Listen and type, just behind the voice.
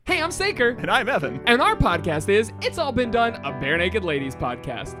Hey, I'm Saker. And I'm Evan. And our podcast is It's All Been Done, a Bare Naked Ladies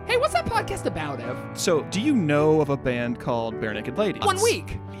podcast. Hey, what's that podcast about, Ev? So, do you know of a band called Bare Naked Ladies? 1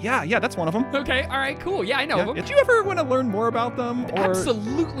 week. Yeah, that's one of them. Okay, all right, cool. Yeah, I know of them. Did you ever want to learn more about them? Or...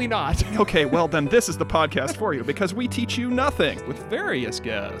 Absolutely not. Okay, well then this is the podcast for you because we teach you nothing with various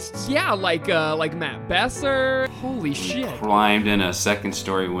guests. Yeah, like Matt Besser. Holy shit. Climbed in a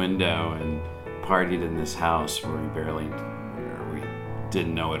second-story window and partied in this house where we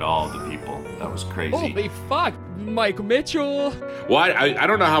didn't know at all the people. That was crazy. Holy fuck. Mike Mitchell. Well, I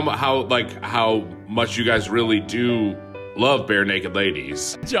don't know how much you guys really do love Bare Naked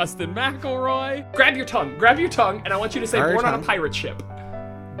Ladies. Justin McElroy. Grab your tongue, and I want you to say born on a pirate ship.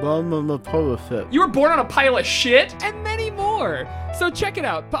 Born on a polar ship. You were born on a pile of shit, and many more. So check it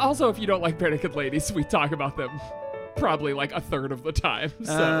out. But also, if you don't like Bare Naked Ladies, we talk about them probably like a third of the time.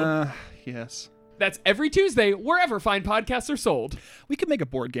 So yes. That's every Tuesday, wherever fine podcasts are sold. We could make a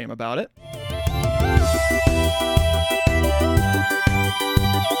board game about it.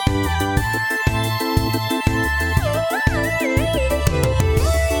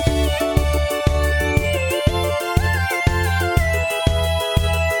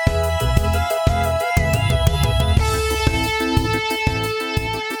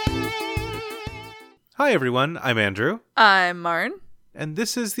 Hi everyone, I'm Andrew. I'm Marn. And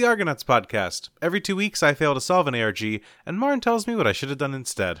this is the Argonauts podcast. Every 2 weeks I fail to solve an ARG, and Marn tells me what I should have done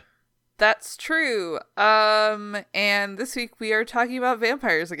instead. That's true. And this week we are talking about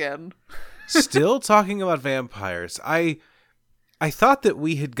vampires again. Still talking about vampires. I thought that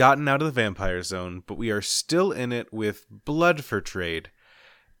we had gotten out of the vampire zone, but we are still in it with Blood for Trade.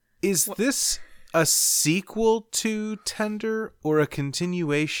 Is this a sequel to Tender, or a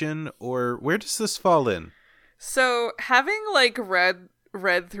continuation, or where does this fall in? So, having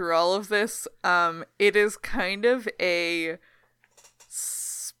read through all of this, it is kind of a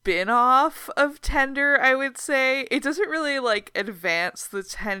spin-off of Tender, I would say. It doesn't really advance the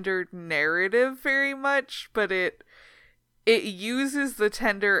Tender narrative very much, but it uses the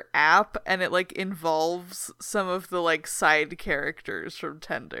Tender app and it involves some of the side characters from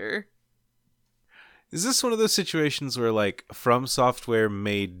Tender. Is this one of those situations where, From Software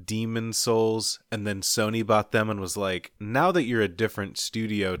made Demon Souls, and then Sony bought them and was like, now that you're a different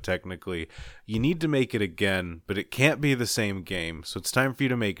studio, technically, you need to make it again, but it can't be the same game, so it's time for you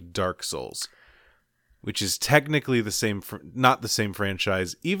to make Dark Souls, which is technically the same, not the same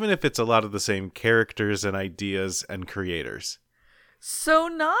franchise, even if it's a lot of the same characters and ideas and creators. So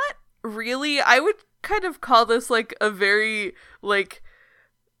not really. I would kind of call this, a very,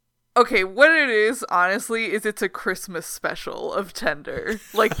 okay, what it is, honestly, is it's a Christmas special of Tender.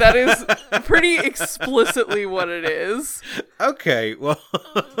 That is pretty explicitly what it is. Okay, well,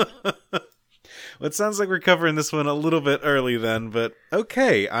 it sounds like we're covering this one a little bit early then, but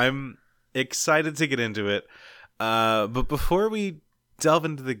okay, I'm excited to get into it. But before we delve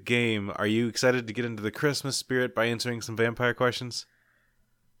into the game, are you excited to get into the Christmas spirit by answering some vampire questions?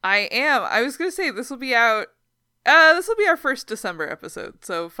 I am. I was going to say, this will be out. This will be our first December episode,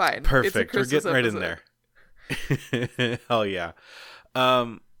 so fine. Perfect. We're getting right in there. Hell yeah.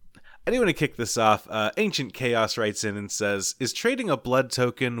 I do want to kick this off. Ancient Chaos writes in and says, is trading a blood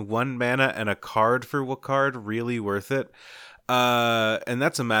token, 1 mana, and a card for a card really worth it? And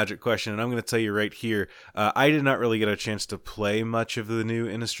that's a Magic question, and I'm going to tell you right here, I did not really get a chance to play much of the new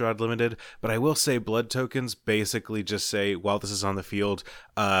Innistrad Limited, but I will say blood tokens basically just say, while this is on the field,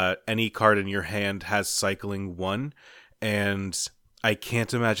 any card in your hand has cycling 1, and I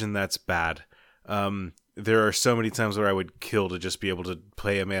can't imagine that's bad. There are so many times where I would kill to just be able to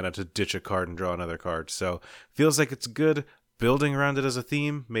play a mana to ditch a card and draw another card, so feels like it's good. Building around it as a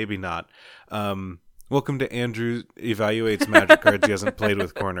theme, maybe not. Welcome to Andrew Evaluates Magic Cards he hasn't played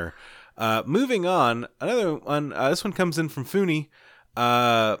with Corner. Moving on, another one. This one comes in from Fooney.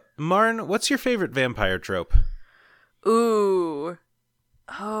 Marn, what's your favorite vampire trope? Ooh.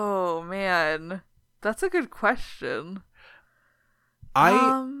 Oh, man. That's a good question.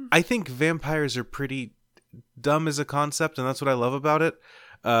 I think vampires are pretty dumb as a concept, and that's what I love about it.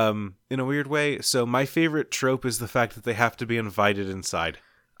 In a weird way. So my favorite trope is the fact that they have to be invited inside.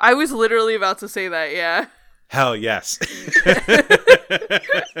 I was literally about to say that, yeah. Hell yes.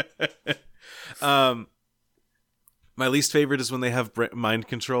 My least favorite is when they have mind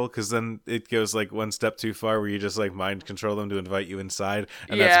control, because then it goes one step too far where you just mind control them to invite you inside,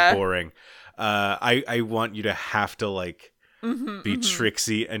 and that's boring. I want you to have to be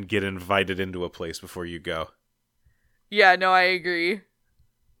tricksy and get invited into a place before you go. Yeah, no, I agree.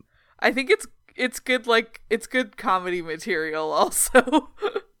 I think it's good, it's good comedy material also.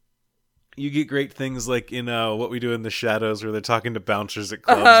 You get great things like in What We Do in the Shadows, where they're talking to bouncers at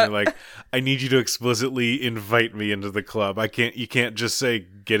clubs and they're like, I need you to explicitly invite me into the club. You can't just say,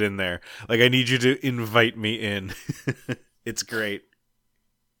 get in there. Like, I need you to invite me in. It's great.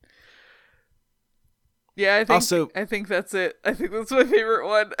 Yeah, I think that's it. I think that's my favorite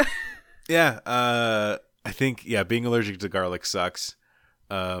one. Yeah, I think, being allergic to garlic sucks.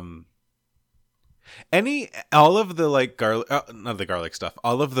 All of the like garlic, not the garlic stuff,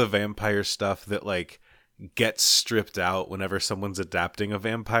 all of the vampire stuff that like gets stripped out whenever someone's adapting a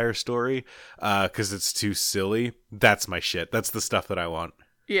vampire story, because it's too silly. That's my shit. That's the stuff that I want.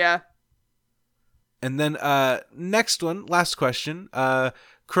 Yeah. And then next one, last question.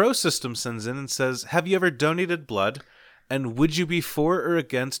 Crow System sends in and says, have you ever donated blood? And would you be for or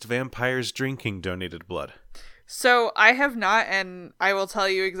against vampires drinking donated blood? So I have not, and I will tell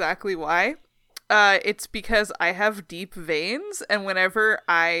you exactly why. It's because I have deep veins, and whenever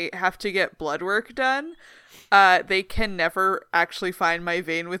I have to get blood work done, they can never actually find my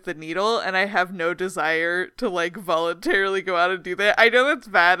vein with the needle, and I have no desire to, like, voluntarily go out and do that. I know that's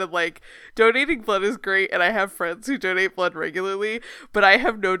bad, and, like, donating blood is great, and I have friends who donate blood regularly, but I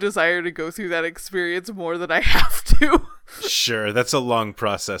have no desire to go through that experience more than I have to. Sure, that's a long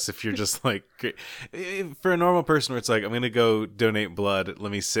process if you're just, like... For a normal person where it's like, I'm going to go donate blood,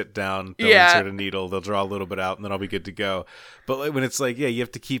 let me sit down, they'll insert a needle, they'll draw a little bit out, and then I'll be good to go. But like, when it's like, you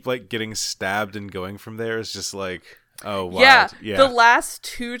have to keep, like, getting stabbed and going from there, it's just like, oh, wild. Yeah, the last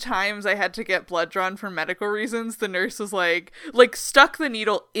 2 times I had to get blood drawn for medical reasons, the nurse was like stuck the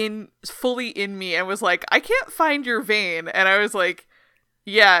needle fully in me and was like, I can't find your vein. And I was like,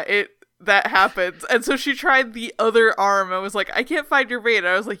 yeah, that happens. And so she tried the other arm and was like, I can't find your vein. And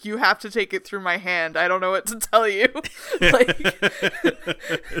I was like, you have to take it through my hand. I don't know what to tell you. Like,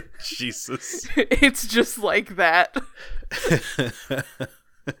 Jesus. It's just like that.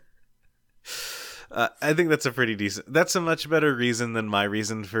 I think that's a pretty decent... That's a much better reason than my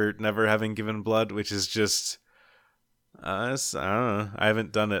reason for never having given blood, which is just... I don't know. I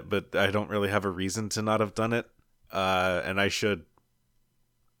haven't done it, but I don't really have a reason to not have done it. And I should...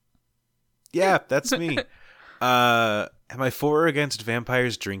 Yeah, that's me. Am I for or against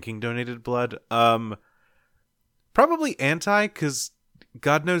vampires drinking donated blood? Probably anti, because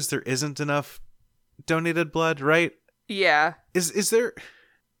God knows there isn't enough donated blood, right? Yeah. Is there...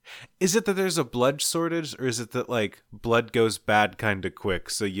 Is it that there's a blood shortage, or is it that, like, blood goes bad kind of quick,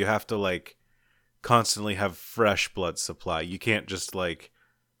 so you have to, like, constantly have fresh blood supply? You can't just, like,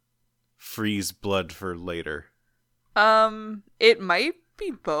 freeze blood for later. It might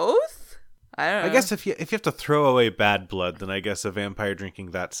be both? I don't know. I guess if you have to throw away bad blood, then I guess a vampire drinking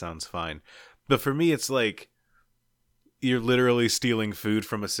that sounds fine. But for me, it's like, you're literally stealing food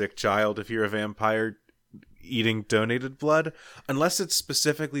from a sick child if you're a vampire eating donated blood, unless it's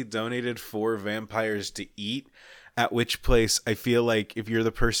specifically donated for vampires to eat, at which place I feel like if you're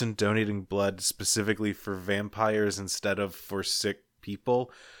the person donating blood specifically for vampires instead of for sick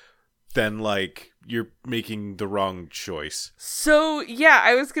people, then like you're making the wrong choice. So yeah,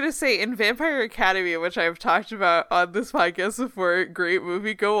 I was gonna say in Vampire Academy, which I've talked about on this podcast before, great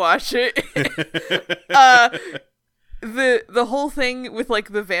movie, go watch it. The whole thing with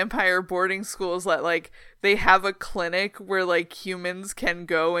like the vampire boarding school is that like they have a clinic where like humans can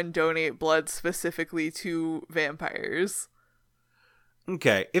go and donate blood specifically to vampires.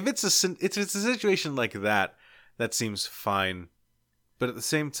 Okay, if it's a situation like that, that seems fine. But at the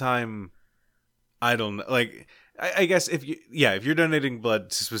same time, I don't know. Like, I guess if you're donating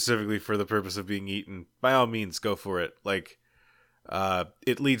blood specifically for the purpose of being eaten, by all means, go for it. Like,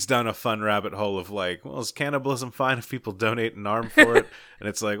 it leads down a fun rabbit hole of like, well, is cannibalism fine if people donate an arm for it? And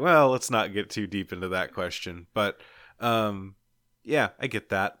it's like, well, let's not get too deep into that question. But, yeah, I get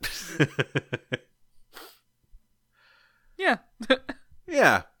that. Yeah.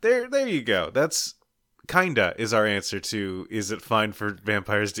 Yeah, there you go. That's kinda is our answer to, is it fine for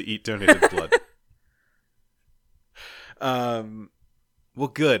vampires to eat donated blood? Well,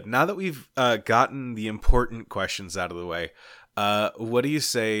 good. Now that we've gotten the important questions out of the way, what do you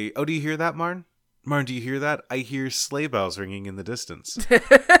say? Oh, do you hear that, Marn? Marn, do you hear that? I hear sleigh bells ringing in the distance.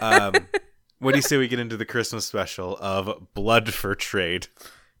 What do you say we get into the Christmas special of Blood for Trade?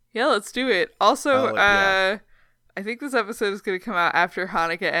 Yeah, let's do it. Also, yeah. I think this episode is going to come out after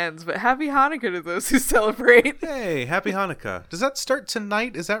Hanukkah ends, but happy Hanukkah to those who celebrate. Hey, happy Hanukkah. Does that start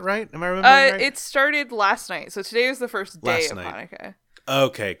tonight? Is that right? Am I remembering right? It started last night, so today was the first day of Hanukkah.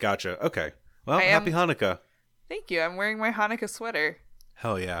 Okay, gotcha. Okay. Well, happy Hanukkah. Thank you. I'm wearing my Hanukkah sweater.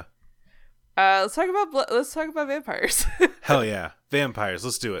 Hell yeah. Let's talk about vampires. Hell yeah. Vampires.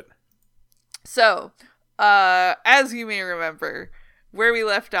 Let's do it. So, as you may remember, where we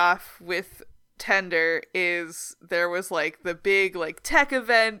left off with Tender is there was like the big like tech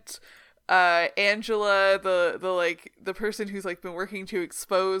event. Angela, the person who's like been working to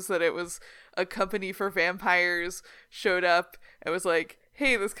expose that it was a company for vampires, showed up and was like,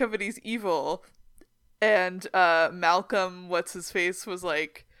 hey, this company's evil. And Malcolm, what's his face, was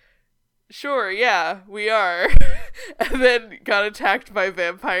like, sure, yeah, we are. And then got attacked by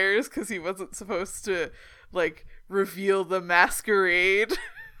vampires because he wasn't supposed to like reveal the masquerade.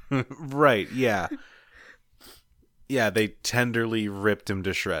 Right, yeah. Yeah, they tenderly ripped him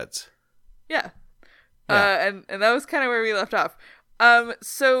to shreds. Yeah. Yeah. And that was kind of where we left off.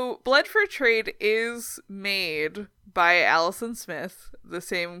 So Blood for Trade is made by Allison Smith, the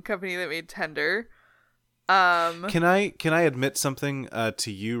same company that made Tender. Can I admit something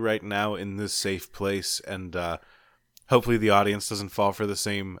to you right now in this safe place, and hopefully the audience doesn't fall for the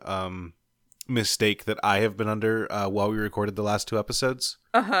same mistake that I have been under while we recorded the last 2 episodes?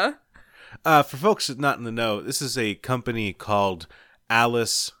 Uh-huh. For folks not in the know, this is a company called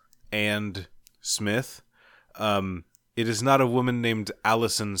Alice and Smith. It is not a woman named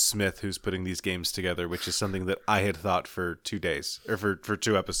Allison Smith who's putting these games together, which is something that I had thought for 2 days or for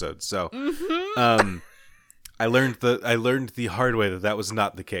 2 episodes. So, I learned the hard way that was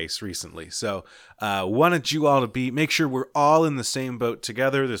not the case recently. So, wanted you all to make sure we're all in the same boat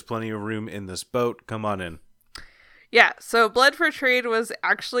together. There's plenty of room in this boat. Come on in. Yeah, so Blood for Trade was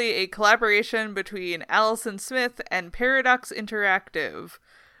actually a collaboration between Allison Smith and Paradox Interactive.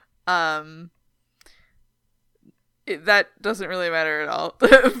 That doesn't really matter at all,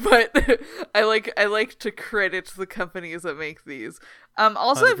 but I like to credit the companies that make these.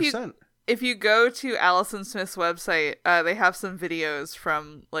 Also, 100%. if you go to Allison Smith's website, they have some videos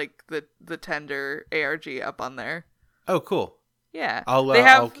from like the Tender ARG up on there. Oh, cool. Yeah,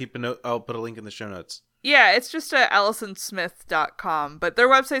 I'll keep a note. I'll put a link in the show notes. Yeah, it's just AllisonSmith.com, but their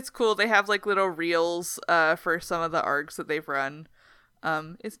website's cool. They have like little reels for some of the arcs that they've run.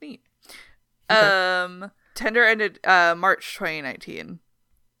 It's neat. Okay. Tender ended March 2019.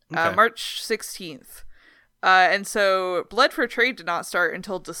 Okay. March 16th. And so Blood for Trade did not start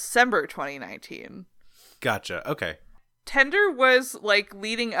until December 2019. Gotcha. Okay. Tender was like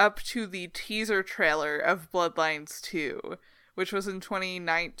leading up to the teaser trailer of Bloodlines 2, which was in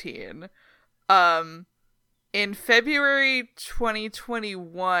 2019. In February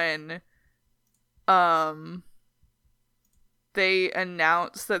 2021, they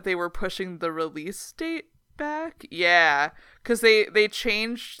announced that they were pushing the release date back. Yeah, because they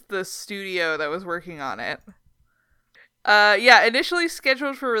changed the studio that was working on it. Initially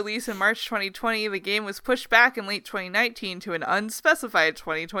scheduled for release in March 2020, the game was pushed back in late 2019 to an unspecified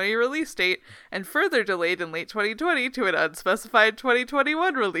 2020 release date, and further delayed in late 2020 to an unspecified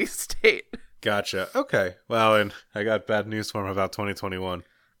 2021 release date. Gotcha. Okay. Well, and I got bad news for him about 2021.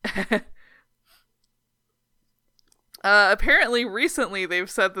 Apparently, recently they've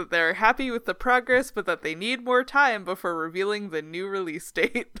said that they're happy with the progress, but that they need more time before revealing the new release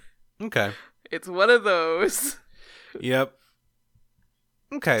date. Okay. It's one of those. Yep.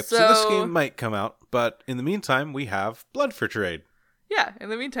 Okay, so this game might come out, but in the meantime, we have Blood for Trade. Yeah, in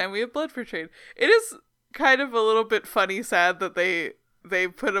the meantime, we have Blood for Trade. It is kind of a little bit funny, sad that they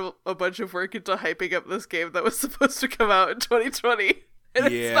put a bunch of work into hyping up this game that was supposed to come out in 2020, and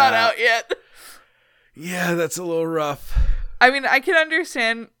it's not out yet. Yeah, that's a little rough. I mean, I can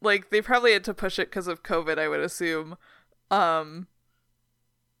understand, like, they probably had to push it because of COVID, I would assume. But,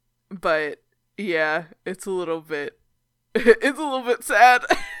 yeah, it's a little bit sad.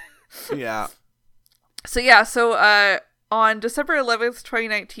 Yeah. So on December 11th,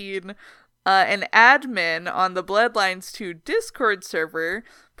 2019, an admin on the Bloodlines 2 Discord server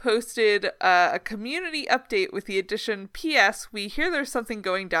posted a community update with the addition, P.S. We hear there's something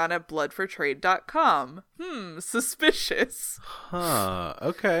going down at bloodfortrade.com. Suspicious. Huh,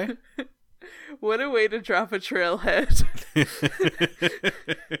 okay. What a way to drop a trailhead.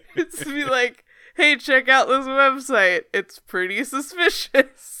 It's to be like, hey, check out this website. It's pretty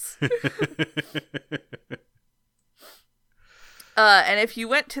suspicious. And if you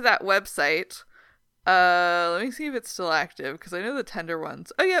went to that website, let me see if it's still active, because I know the Tender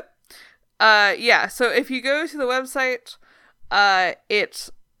ones. Oh, yep. So if you go to the website, it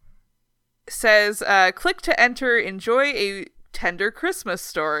says, click to enter, enjoy a Tender Christmas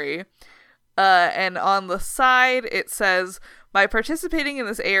story. And on the side, it says, by participating in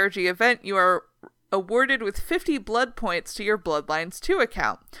this ARG event, you are awarded with 50 blood points to your Bloodlines 2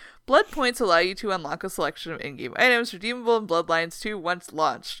 account. Blood points allow you to unlock a selection of in-game items redeemable in Bloodlines 2 once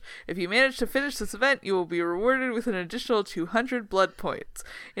launched. If you manage to finish this event, you will be rewarded with an additional 200 blood points.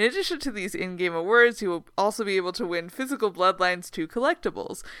 In addition to these in-game awards, you will also be able to win physical Bloodlines 2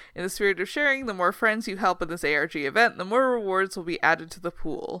 collectibles. In the spirit of sharing, the more friends you help in this ARG event, the more rewards will be added to the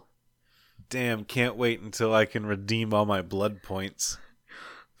pool. Damn, can't wait until I can redeem all my blood points.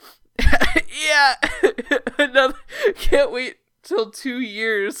 Yeah, can't wait till 2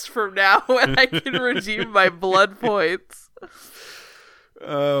 years from now when I can redeem my blood points.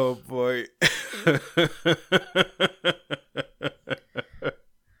 Oh boy.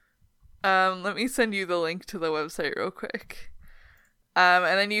 Let me send you the link to the website real quick. And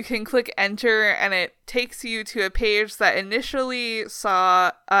then you can click enter and it takes you to a page that initially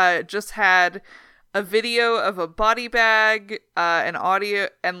just had a video of a body bag, an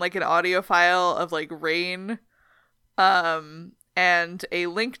audio file of like rain, and a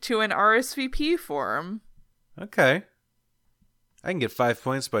link to an RSVP form. Okay. I can get 5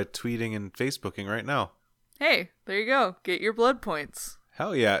 points by tweeting and Facebooking right now. Hey, there you go. Get your blood points.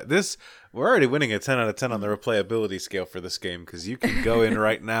 Hell yeah. We're already winning a 10 out of 10 on the replayability scale for this game, because you can go in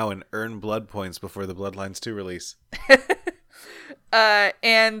right now and earn blood points before the Bloodlines 2 release.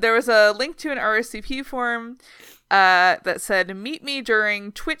 And there was a link to an RSVP form that said, meet me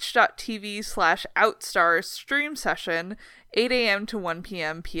during twitch.tv/outstar stream session, 8 a.m. to 1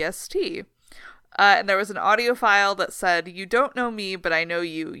 p.m. PST. And there was an audio file that said, you don't know me, but I know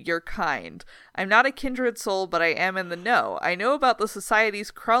you. You're kind. I'm not a kindred soul, but I am in the know. I know about the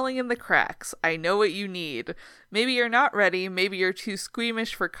societies crawling in the cracks. I know what you need. Maybe you're not ready. Maybe you're too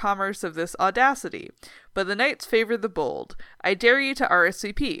squeamish for commerce of this audacity. But the knights favor the bold. I dare you to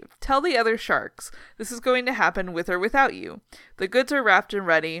RSVP. Tell the other sharks. This is going to happen with or without you. The goods are wrapped and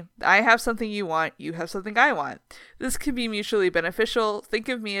ready. I have something you want. You have something I want. This can be mutually beneficial. Think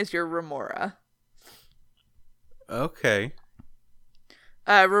of me as your remora. Okay.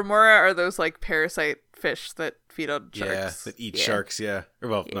 Remora are those like parasite fish that feed on sharks. Yeah, that eat sharks, yeah. Or,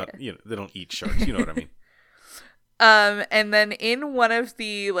 well, not, they don't eat sharks, you know what I mean. And then in one of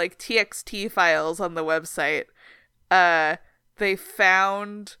the like TXT files on the website, they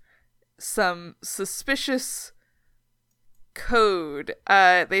found some suspicious code.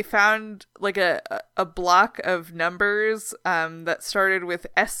 They found like a block of numbers that started with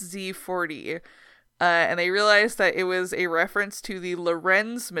SZ40. And they realized that it was a reference to the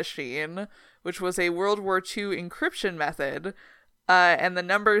Lorenz machine, which was a World War II encryption method. And the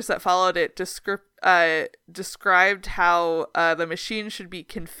numbers that followed it described how the machine should be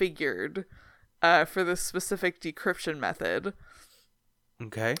configured for this specific decryption method.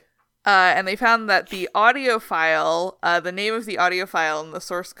 Okay. And they found that the audio file, the name of the audio file in the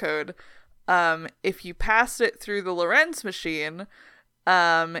source code, if you passed it through the Lorenz machine,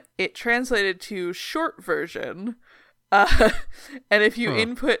 it translated to short version, and if you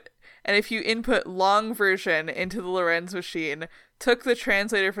input long version into the Lorenz machine, took the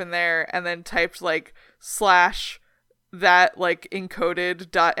translator from there, and then typed like / that like encoded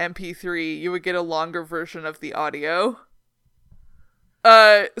 .mp3, you would get a longer version of the audio.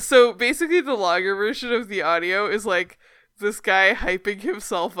 So basically the longer version of the audio is like this guy hyping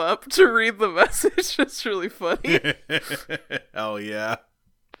himself up to read the message. It's really funny. Hell yeah.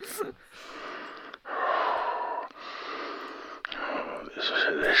 This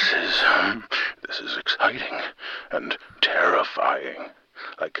is exciting and terrifying.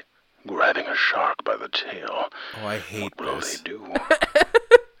 Like grabbing a shark by the tail. Oh, I hate what will this. they do?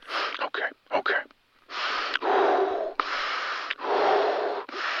 Okay.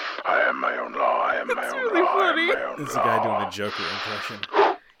 I am my own law. I am my own really law. funny. I am my own This is law. a guy doing a Joker impression.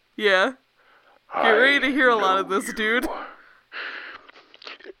 Yeah. Get ready to hear a lot of this, dude.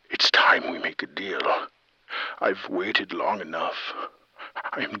 It's time we make a deal. I've waited long enough.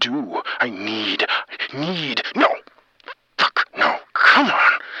 I am due. I need. No! Fuck, no. Come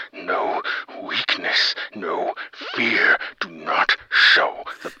on. No weakness. No fear. Do not show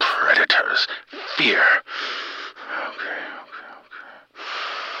the predators fear. Okay.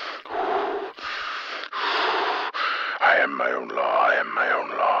 I am my own law. I am my own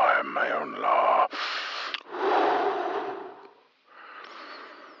law. I am my own law.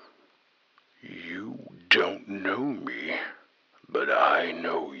 You don't know me, but I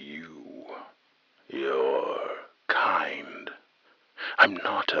know you. You're kind. I'm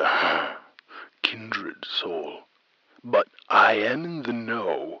not a kindred soul, but I am in the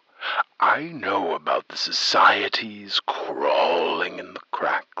know. I know about the societies crawling in the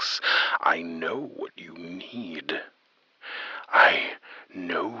cracks. I know what you need. I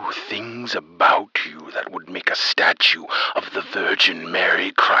know things about you that would make a statue of the Virgin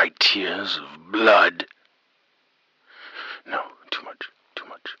Mary cry tears of blood. No, too much.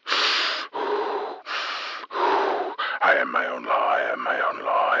 I am my own law, I am my own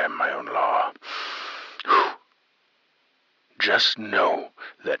law, I am my own law. Just know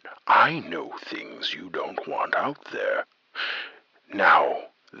that I know things you don't want out there. Now,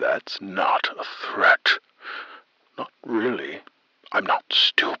 that's not a threat. Not really. I'm not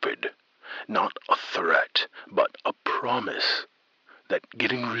stupid. Not a threat, but a promise that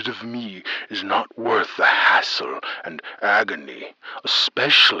getting rid of me is not worth the hassle and agony,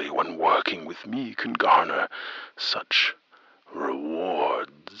 especially when working with me can garner such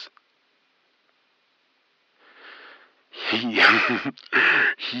rewards. He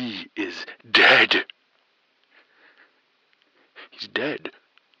is dead. He's dead.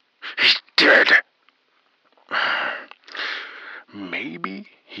 He's dead. Maybe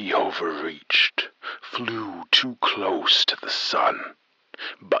he overreached, flew too close to the sun.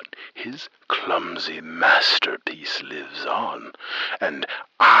 But his clumsy masterpiece lives on, and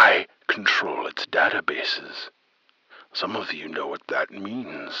I control its databases. Some of you know what that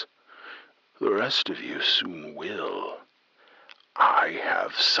means. The rest of you soon will. I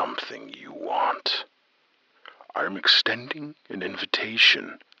have something you want. I'm extending an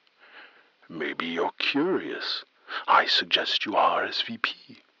invitation. Maybe you're curious. I suggest you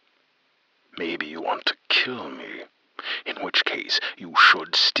RSVP. Maybe you want to kill me, in which case you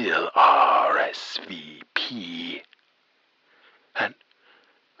should still RSVP. And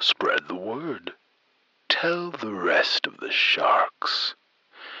spread the word. Tell the rest of the sharks.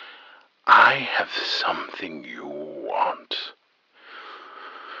 I have something you want.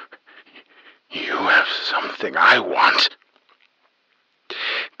 You have something I want.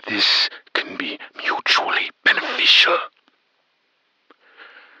 This can be mutually beneficial.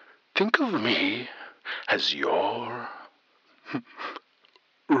 Think of me as your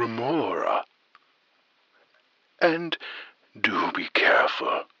remora. And do be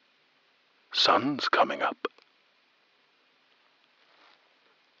careful. Sun's coming up.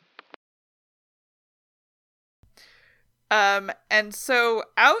 And so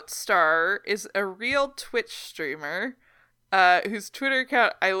Outstar is a real Twitch streamer, whose Twitter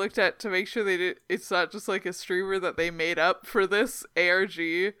account I looked at to make sure it's not just like a streamer that they made up for this ARG.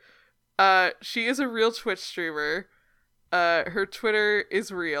 She is a real Twitch streamer. Her Twitter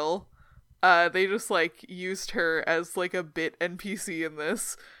is real. They just like used her as like a bit NPC in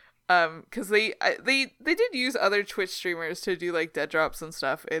this. Cause they did use other Twitch streamers to do like dead drops and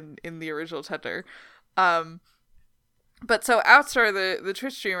stuff in the original Tender. But so Outstar, the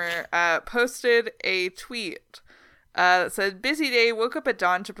Twitch streamer, posted a tweet that said, "Busy day, woke up at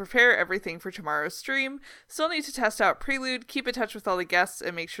dawn to prepare everything for tomorrow's stream. Still need to test out Prelude, keep in touch with all the guests,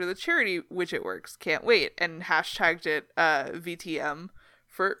 and make sure the charity widget works. Can't wait." And hashtagged it VTM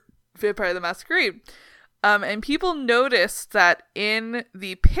for Vampire the Masquerade. And people noticed that in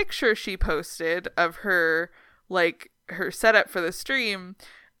the picture she posted of her, like, her setup for the stream,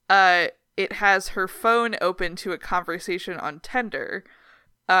 it has her phone open to a conversation on Tinder.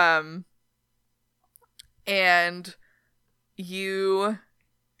 And you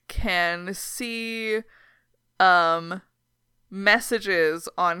can see messages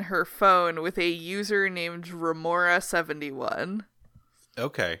on her phone with a user named Remora71.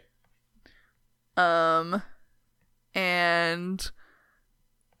 Okay. And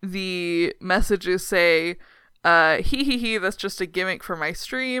the messages say, he, that's just a gimmick for my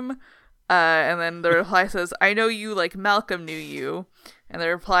stream. And then the reply says, "I know you like Malcolm knew you." And the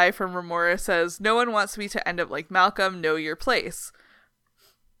reply from Remora says, "No one wants me to end up like Malcolm. Know your place."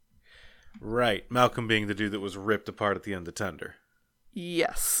 Right. Malcolm being the dude that was ripped apart at the end of Tender.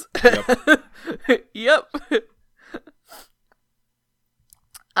 Yes. Yep. Yep.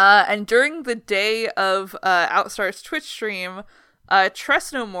 And during the day of Outstar's Twitch stream,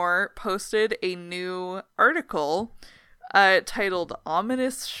 Trust No More posted a new article titled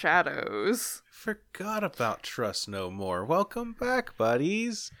 "Ominous Shadows." Forgot about Trust No More. Welcome back,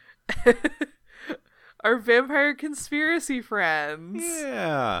 buddies. Our vampire conspiracy friends.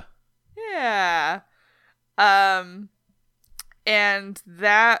 Yeah. Yeah. And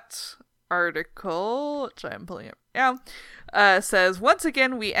that article, which I'm pulling up now, says, once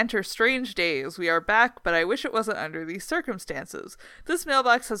again, we enter strange days. We are back, but I wish it wasn't under these circumstances. This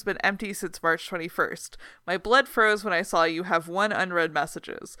mailbox has been empty since March 21st. My blood froze when I saw you have 1 unread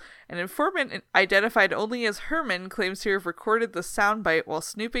messages. An informant identified only as Herman claims to have recorded the soundbite while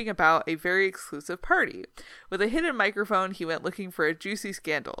snooping about a very exclusive party. With a hidden microphone, he went looking for a juicy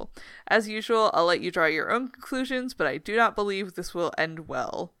scandal. As usual, I'll let you draw your own conclusions, but I do not believe this will end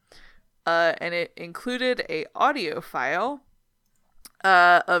well. And it included a audio file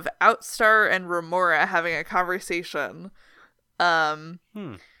of Outstar and Remora having a conversation, saying,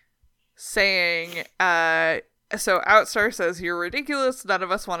 so Outstar says, "You're ridiculous. None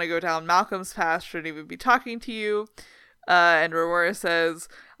of us want to go down Malcolm's path. Shouldn't even be talking to you." And Remora says,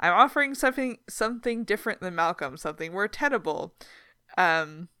 "I'm offering something different than Malcolm, something more tenable."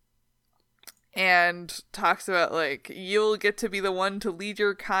 And talks about, like, you'll get to be the one to lead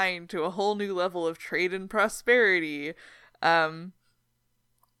your kind to a whole new level of trade and prosperity. And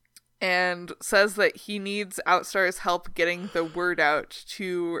says that he needs Outstar's help getting the word out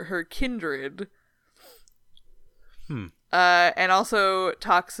to her kindred. And also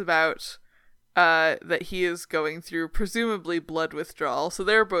talks about that he is going through presumably blood withdrawal. So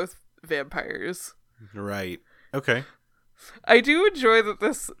they're both vampires. Right. Okay. I do enjoy that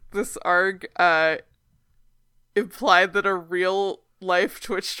this ARG implied that a real life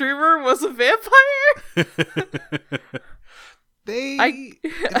Twitch streamer was a vampire.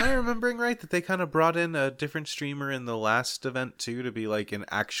 Am I remembering right that they kind of brought in a different streamer in the last event too to be like an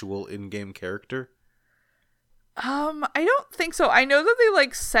actual in-game character? I don't think so. I know that they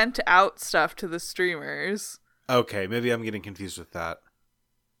like sent out stuff to the streamers. Okay, maybe I'm getting confused with that.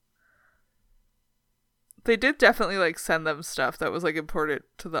 They did definitely like send them stuff that was like important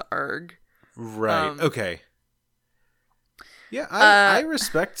to the ARG. Right. Okay. Yeah, I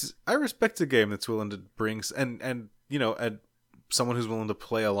respect a game that's willing to bring and you know, someone who's willing to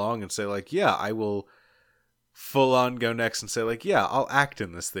play along and say like, yeah, I will full on go next and say like, yeah, I'll act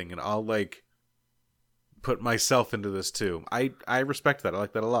in this thing and I'll like put myself into this too. I respect that. I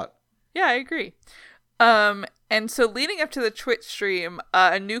like that a lot. Yeah, I agree. And so leading up to the Twitch stream,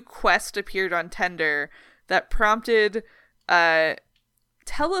 a new quest appeared on Tender that prompted,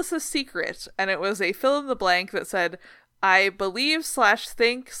 tell us a secret. And it was a fill in the blank that said, I believe /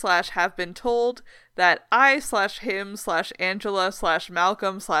 think / have been told that I / him / Angela /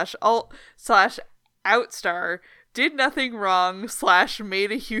 Malcolm / alt / Outstar did nothing wrong /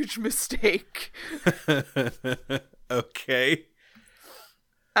 made a huge mistake. Okay.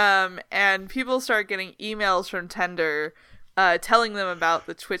 And people start getting emails from Tender telling them about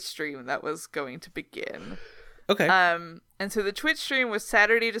the Twitch stream that was going to begin. Okay. And so the Twitch stream was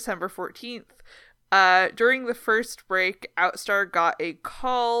Saturday, December 14th. During the first break, Outstar got a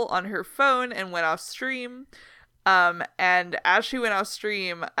call on her phone and went off stream. And as she went off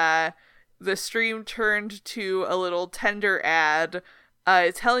stream, the stream turned to a little Tender ad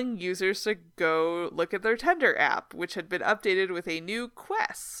telling users to go look at their Tender app, which had been updated with a new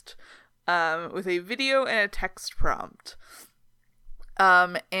quest, with a video and a text prompt.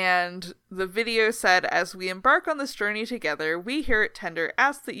 And the video said, as we embark on this journey together, we here at Tender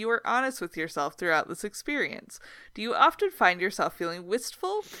ask that you are honest with yourself throughout this experience. Do you often find yourself feeling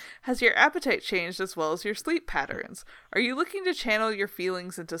wistful? Has your appetite changed as well as your sleep patterns? Are you looking to channel your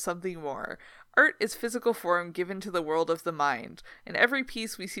feelings into something more? Art is physical form given to the world of the mind. In every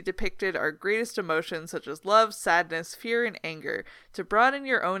piece we see depicted our greatest emotions such as love, sadness, fear, and anger, to broaden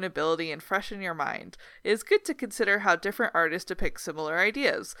your own ability and freshen your mind. It is good to consider how different artists depict similar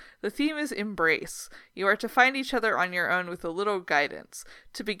ideas. The theme is embrace. You are to find each other on your own with a little guidance.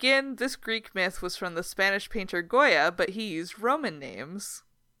 To begin, this Greek myth was from the Spanish painter Goya, but he used Roman names.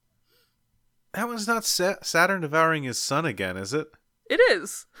 That one's not Saturn devouring his son again, is it? It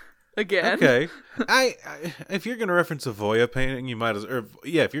is. Again. Okay. I if you're gonna reference a Voya painting, you might as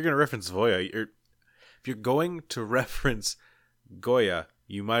if you're gonna reference Voya, if you're going to reference Goya,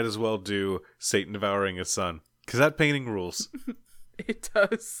 you might as well do Satan devouring his son, because that painting rules. It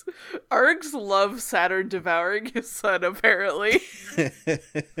does. Args love Saturn devouring his son, apparently.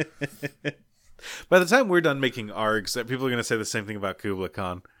 By the time we're done making Args, people are gonna say the same thing about Kubla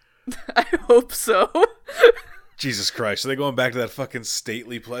Khan. I hope so. Jesus Christ, are they going back to that fucking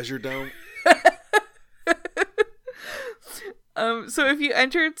stately pleasure dome? So if you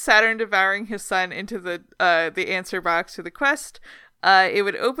entered Saturn devouring his son into the answer box to the quest, it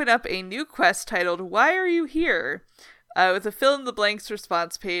would open up a new quest titled Why Are You Here? With a fill-in-the-blanks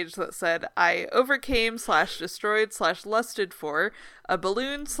response page that said, I overcame / destroyed / lusted for a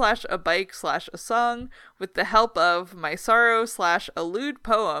balloon / a bike / a song with the help of my sorrow / a lewd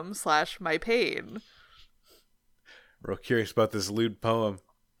poem / my pain. Real curious about this lewd poem.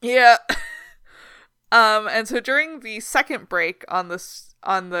 Yeah. And so during the second break on the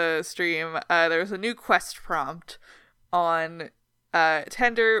stream, there was a new quest prompt on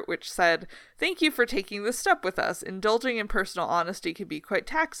Tender, which said, "Thank you for taking this step with us. Indulging in personal honesty can be quite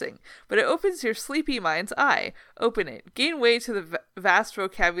taxing, but it opens your sleepy mind's eye. Open it. Gain way to the vast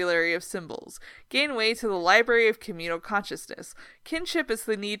vocabulary of symbols. Gain way to the library of communal consciousness. Kinship is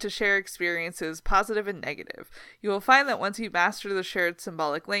the need to share experiences, positive and negative. You will find that once you master the shared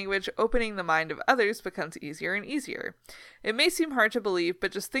symbolic language, opening the mind of others becomes easier and easier. It may seem hard to believe,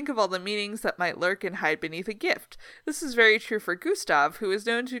 but just think of all the meanings that might lurk and hide beneath a gift. This is very true for Gustav, who is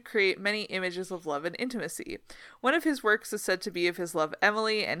known to create many images of love and intimacy. One of his works is said to be of his love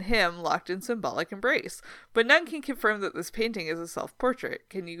Emily and him locked in symbolic embrace, but none can confirm that this painting is a self-portrait.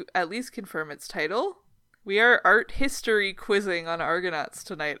 Can you at least confirm its title?" We are art history quizzing on Argonauts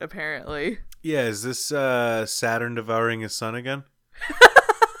tonight, apparently. Yeah, is this Saturn devouring his son again?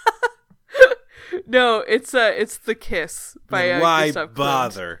 No, it's The Kiss by Why Gustav Klimt.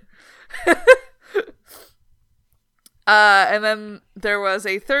 bother? And then there was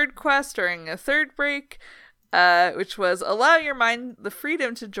a third quest during a third break, which was allow your mind the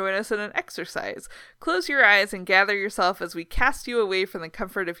freedom to join us in an exercise. Close your eyes and gather yourself as we cast you away from the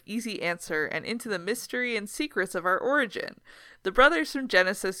comfort of easy answer and into the mystery and secrets of our origin. The brothers from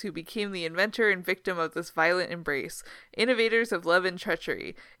Genesis who became the inventor and victim of this violent embrace, innovators of love and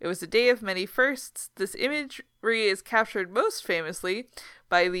treachery. It was a day of many firsts. This imagery is captured most famously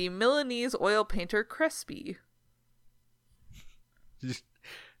by the Milanese oil painter Crespi.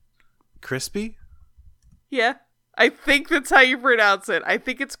 Crispy? Yeah, I think that's how you pronounce it. I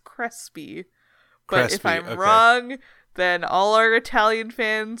think it's Crespi. But Crespi, if I'm okay. wrong, then all our Italian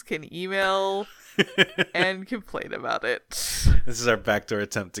fans can email and complain about it. This is our backdoor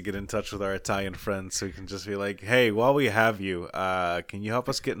attempt to get in touch with our Italian friends so we can just be like, hey, while we have you, can you help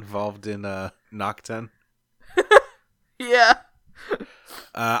us get involved in Nocturne? Yeah.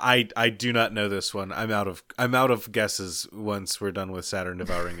 I do not know this one. I'm out of guesses once we're done with Saturn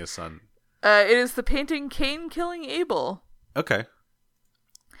devouring his son. It is the painting Cain killing Abel. Okay.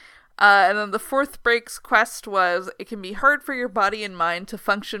 And then the fourth break's quest was, it can be hard for your body and mind to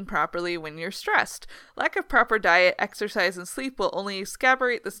function properly when you're stressed. Lack of proper diet, exercise, and sleep will only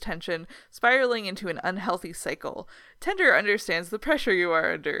exacerbate this tension, spiraling into an unhealthy cycle. Tender understands the pressure you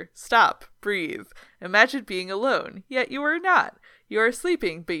are under. Stop. Breathe. Imagine being alone, yet you are not. You are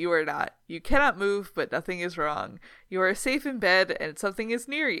sleeping, but you are not. You cannot move, but nothing is wrong. You are safe in bed, and something is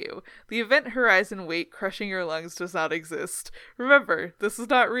near you. The event horizon weight crushing your lungs does not exist. Remember, this is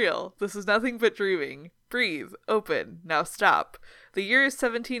not real. This is nothing but dreaming. Breathe. Open. Now stop. The year is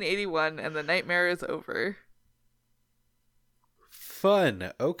 1781, and the nightmare is over.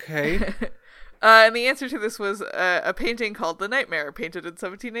 Fun. Okay. And the answer to this was a painting called The Nightmare, painted in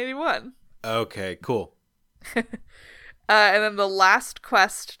 1781. Okay, cool. And then the last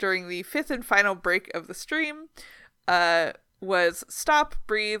quest during the fifth and final break of the stream was stop,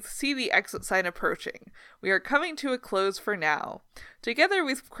 breathe, see the exit sign approaching. We are coming to a close for now. Together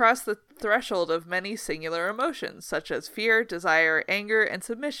we've crossed the threshold of many singular emotions, such as fear, desire, anger, and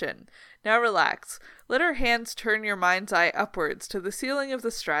submission. Now relax. Let our hands turn your mind's eye upwards to the ceiling of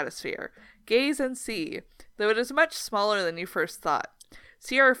the stratosphere. Gaze and see, though it is much smaller than you first thought.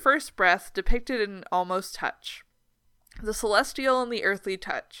 See our first breath depicted in almost touch. The celestial and the earthly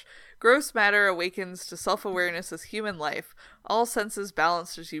touch. Gross matter awakens to self-awareness as human life, all senses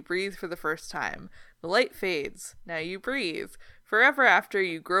balanced as you breathe for the first time. The light fades. Now you breathe. Forever after,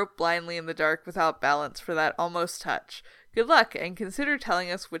 you grope blindly in the dark without balance for that almost touch. Good luck, and consider telling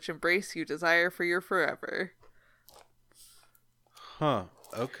us which embrace you desire for your forever. Huh.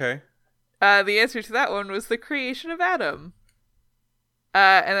 Okay. The answer to that one was the creation of Adam.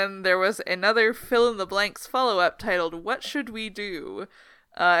 And then there was another fill-in-the-blanks follow-up titled, What Should We Do?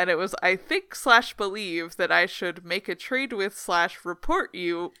 And it was, I think / believe that I should make a trade with / report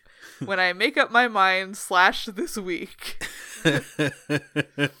you when I make up my mind / this week.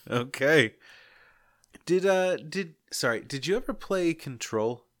 Okay. Did you ever play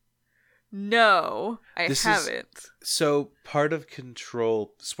Control? No, I haven't. So part of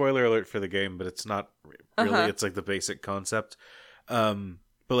Control, spoiler alert for the game, but it's not really, it's like the basic concept. But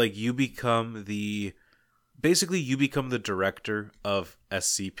like you become the director of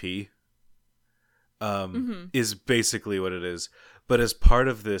SCP. Is basically what it is. But as part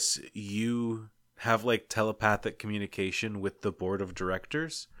of this, you have like telepathic communication with the board of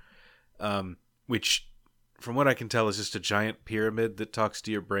directors, which from what I can tell is just a giant pyramid that talks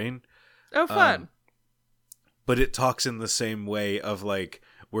to your brain. Oh, fun. But it talks in the same way of like,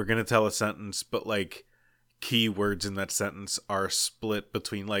 we're going to tell a sentence, but like, key words in that sentence are split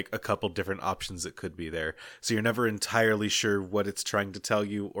between like a couple different options that could be there. So you're never entirely sure what it's trying to tell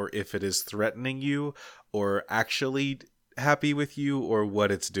you, or if it is threatening you or actually happy with you, or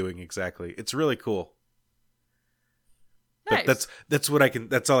what it's doing exactly. It's really cool. Nice. But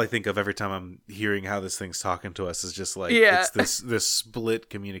that's all I think of every time I'm hearing how this thing's talking to us, is just like, Yeah. it's this split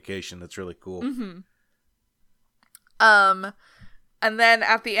communication that's really cool. Mm-hmm. And then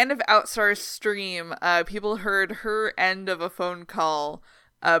at the end of Outstar's stream, people heard her end of a phone call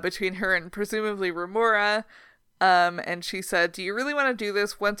between her and presumably Remora. And she said, "Do you really want to do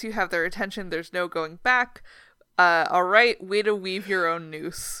this? Once you have their attention, there's no going back. All right, way to weave your own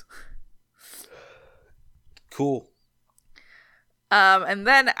noose." Cool. And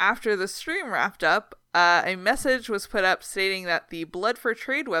then after the stream wrapped up, a message was put up stating that the Blood for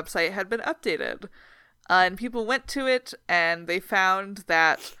Trade website had been updated. And people went to it, and they found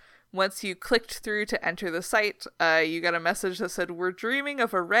that once you clicked through to enter the site, you got a message that said, "We're dreaming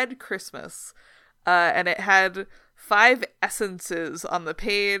of a red Christmas." And it had 5 essences on the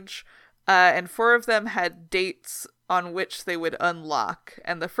page, and 4 of them had dates on which they would unlock.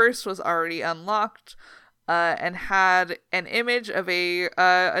 And the first was already unlocked, and had an image of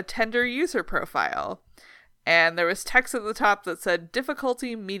a Tinder user profile. And there was text at the top that said,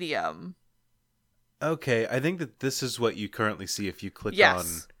 "Difficulty medium." Okay, I think that this is what you currently see if you click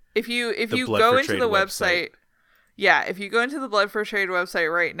Yes. on If you Blood go for into Trade the website. yeah, if you go into the Blood for Trade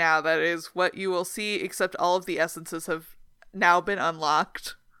website right now, that is what you will see, except all of the essences have now been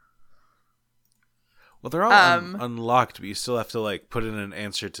unlocked. Well, they're all unlocked, but you still have to like put in an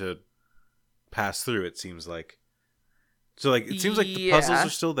answer to pass through, it seems like. So like it seems like the puzzles Yeah. are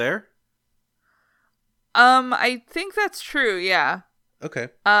still there? I think that's true, yeah. Okay.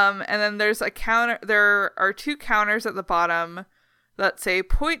 And then there's a counter. There are 2 counters at the bottom that say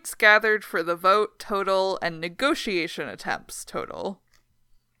points gathered for the vote total and negotiation attempts total.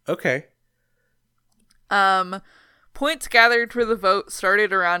 Okay. Points gathered for the vote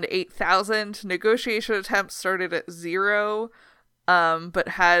started around 8,000. Negotiation attempts started at 0,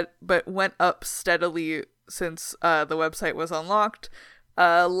 but went up steadily since the website was unlocked.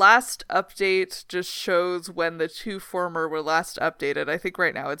 Last update just shows when the 2 former were last updated. I think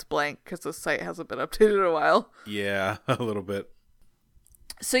right now it's blank because the site hasn't been updated in a while. Yeah, a little bit.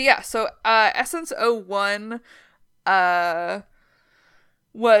 So yeah, Essence 01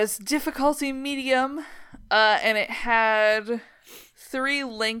 was difficulty medium, and it had 3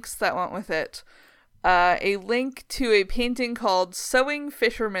 links that went with it. A link to a painting called Sewing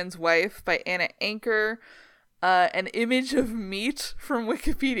Fisherman's Wife by Anna Anker, an image of meat from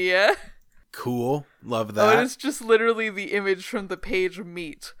Wikipedia. Cool. Love Oh, that. it's just literally the image from the page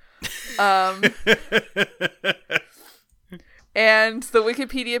meat. And the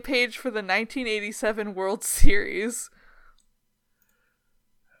Wikipedia page for the 1987 World Series.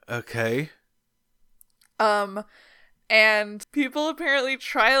 Okay. And people apparently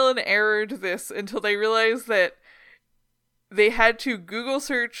trial and errored this until they realized that they had to Google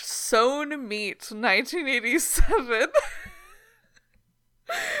search sewn meat 1987,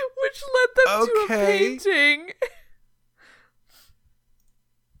 which led them to a painting.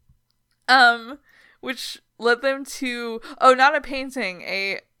 Which led them to, not a painting,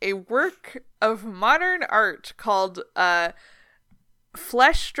 a work of modern art called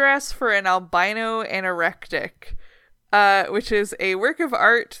Flesh Dress for an Albino Anorectic, which is a work of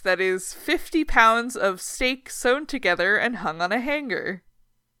art that is 50 pounds of steak sewn together and hung on a hanger.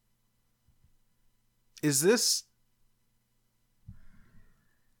 Is this...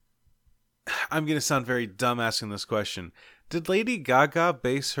 I'm going to sound very dumb asking this question. Did Lady Gaga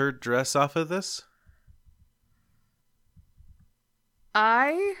base her dress off of this?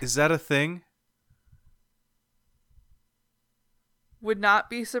 Is that a thing? Would not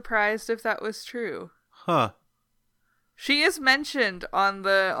be surprised if that was true. Huh. She is mentioned on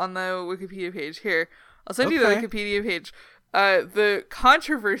the Wikipedia page. Here, I'll send you the Wikipedia page. The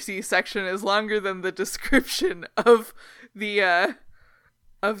controversy section is longer than the description of the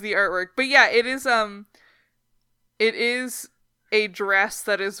artwork. But yeah, it is a dress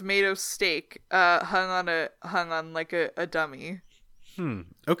that is made of steak, hung on like a dummy.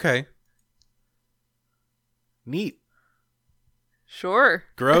 Okay. Neat. Sure.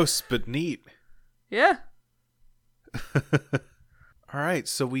 Gross, but neat. Yeah. All right,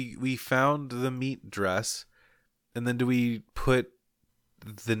 so we found the meat dress, and then do we put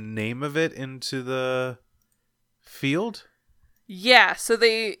the name of it into the field? Yeah, so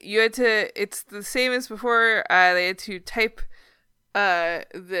it's the same as before. They had to type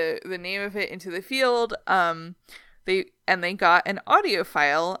the name of it into the field. They got an audio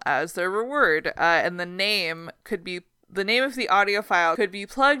file as their reward, and the name of the audio file could be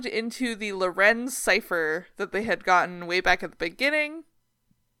plugged into the Lorenz cipher that they had gotten way back at the beginning.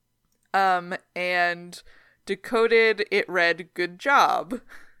 And decoded, it read, "Good job."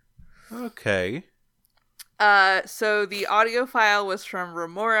 Okay. So the audio file was from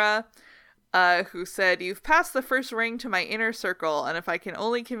Remora, who said, "You've passed the first ring to my inner circle, and if I can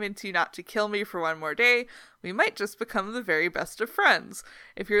only convince you not to kill me for one more day, we might just become the very best of friends.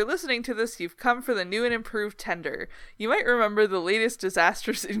 If you're listening to this, you've come for the new and improved Tender. You might remember the latest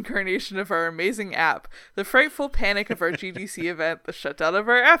disastrous incarnation of our amazing app, the frightful panic of our GDC event, the shutdown of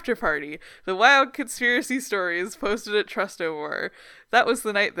our after party, the wild conspiracy stories posted at Trusto War. That was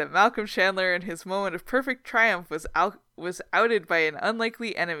the night that Malcolm Chandler, in his moment of perfect triumph, was outed by an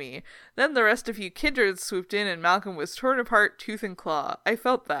unlikely enemy. Then the rest of you kindreds swooped in and Malcolm was torn apart tooth and claw. I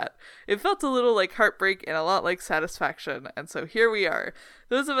felt that. It felt a little like heartbreak and a lot like satisfaction, and so here we are.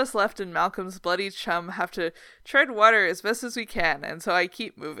 Those of us left in Malcolm's bloody chum have to tread water as best as we can, and so I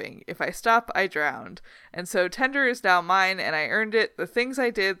keep moving. If I stop, I drowned. And so Tender is now mine, and I earned it. The things I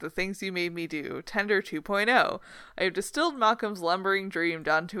did, the things you made me do. Tender 2.0. I have distilled Malcolm's lumbering dream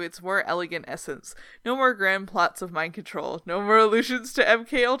down to its more elegant essence. No more grand plots of mind control. No more allusions to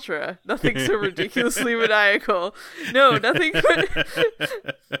MK Ultra. Nothing so ridiculously maniacal. No, nothing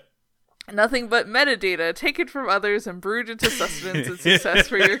but... Nothing but metadata taken from others and brewed into sustenance and success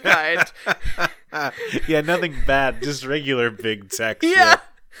for your kind. Yeah, nothing bad, just regular big tech Yeah. shit.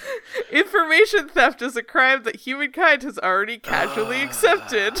 Information theft is a crime that humankind has already casually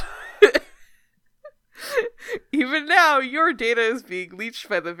accepted. Even now, your data is being leached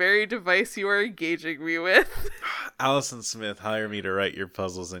by the very device you are engaging me with. Allison Smith, hire me to write your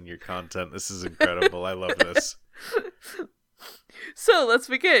puzzles and your content. This is incredible. I love this. So let's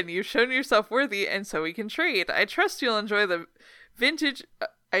begin. You've shown yourself worthy, and so we can trade. I trust you'll enjoy the vintage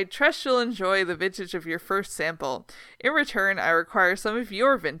of your first sample. In return, I require some of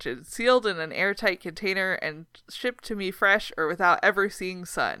your vintage, sealed in an airtight container and shipped to me fresh or without ever seeing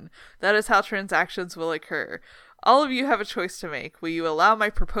sun. That is how transactions will occur. All of you have a choice to make. Will you allow my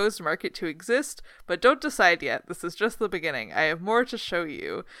proposed market to exist? But don't decide yet. This is just the beginning. I have more to show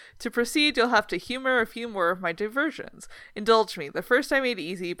you. To proceed, you'll have to humor a few more of my diversions. Indulge me. The first I made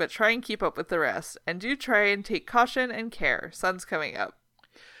easy, but try and keep up with the rest. And do try and take caution and care. Sun's coming up.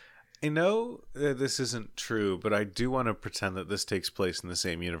 I know this isn't true, but I do want to pretend that this takes place in the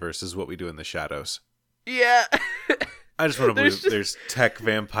same universe as What We Do in the Shadows. Yeah. I just want to believe there's tech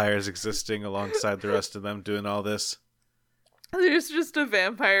vampires existing alongside the rest of them doing all this. There's just a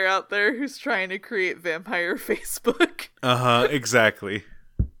vampire out there who's trying to create vampire Facebook. Exactly.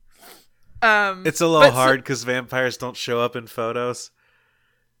 It's a little hard because vampires don't show up in photos.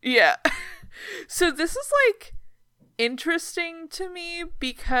 Yeah. So this is like interesting to me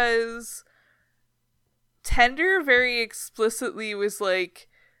because Tender very explicitly was like,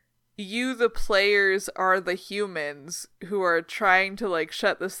 you, the players, are the humans who are trying to, like,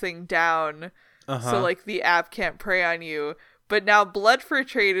 shut this thing down so, like, the app can't prey on you. But now Blood for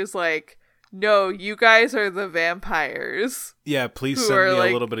Trade is like, no, you guys are the vampires. Yeah, please send me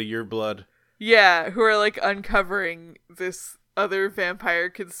a little bit of your blood. Yeah, who are, like, uncovering this other vampire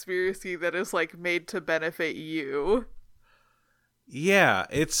conspiracy that is, like, made to benefit you. Yeah,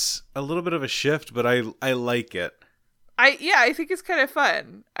 it's a little bit of a shift, but I like it. I think it's kind of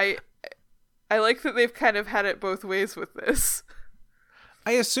fun. I like that they've kind of had it both ways with this.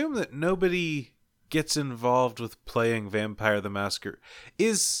 I assume that nobody gets involved with playing Vampire the Masquerade.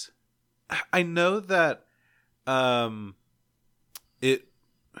 I know that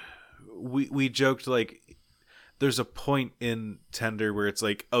we joked like there's a point in Tender where it's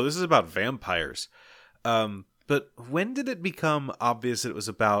like, oh, this is about vampires. But when did it become obvious that it was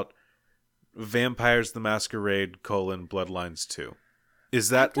about Vampires the Masquerade : Bloodlines 2? Is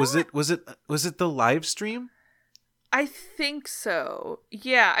that was it the live stream? I think so.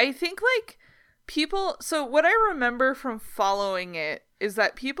 Yeah, I think like people, so what I remember from following it is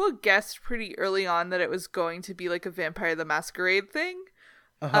that people guessed pretty early on that it was going to be like a Vampire the Masquerade thing.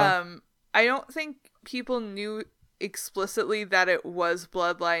 I don't think people knew explicitly that it was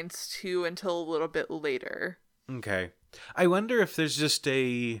Bloodlines 2 until a little bit later. Okay. I wonder if there's just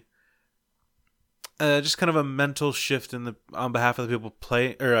just kind of a mental shift on behalf of the people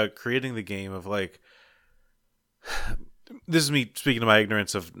playing or creating the game of like, this is me speaking to my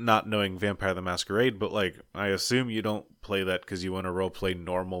ignorance of not knowing Vampire the Masquerade, but like, I assume you don't play that because you want to roleplay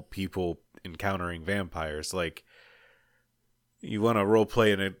normal people encountering vampires. Like, you want to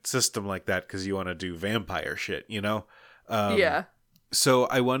roleplay in a system like that because you want to do vampire shit, you know? Yeah. So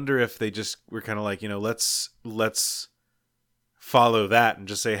I wonder if they just were kind of like, let's follow that and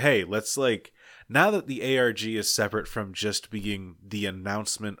just say, hey, let's like, now that the ARG is separate from just being the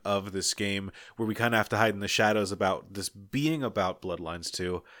announcement of this game, where we kind of have to hide in the shadows about this being about Bloodlines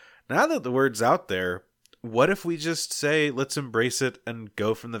 2, now that the word's out there, what if we just say, let's embrace it and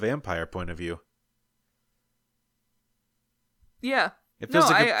go from the vampire point of view? Yeah. It feels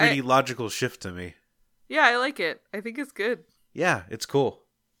like a pretty logical shift to me. Yeah, I like it. I think it's good. Yeah, it's cool.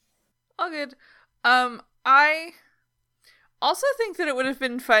 All good. I also think that it would have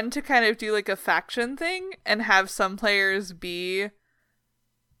been fun to kind of do like a faction thing and have some players be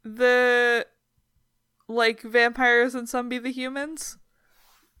the like vampires and some be the humans.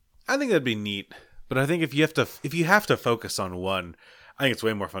 I think that'd be neat. But I think if you have to focus on one, I think it's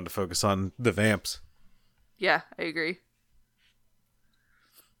way more fun to focus on the vamps. Yeah, I agree.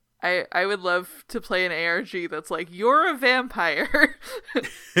 I would love to play an ARG that's like, you're a vampire.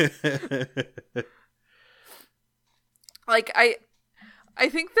 Like, I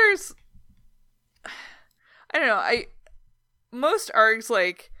think there's, I don't know, most ARGs,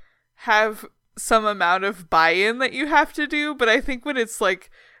 like, have some amount of buy-in that you have to do, but I think when it's,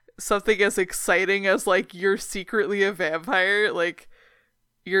 like, something as exciting as, like, you're secretly a vampire, like,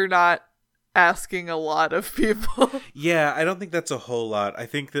 you're not asking a lot of people. Yeah, I don't think that's a whole lot. I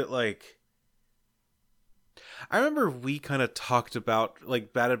think that, like, I remember we kind of talked about,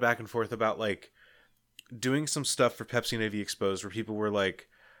 like, batted back and forth about, like, doing some stuff for Pepsi Navy Exposed where people were, like,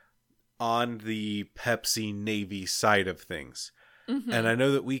 on the Pepsi Navy side of things. Mm-hmm. And I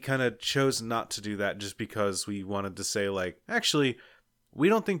know that we kind of chose not to do that just because we wanted to say, like, actually, we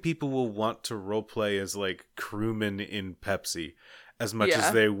don't think people will want to roleplay as, like, crewmen in Pepsi as much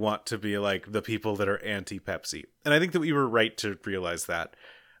as they want to be like the people that are anti-Pepsi. And I think that we were right to realize that.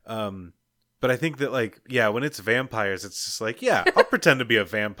 But I think that, like, yeah, when it's vampires, it's just like, yeah, I'll pretend to be a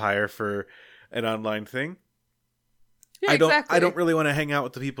vampire for an online thing. Yeah, I don't really want to hang out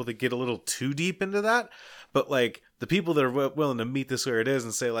with the people that get a little too deep into that. But, like, the people that are willing to meet this where it is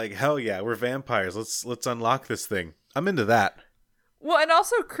and say, like, hell yeah, we're vampires. Let's unlock this thing. I'm into that. Well, and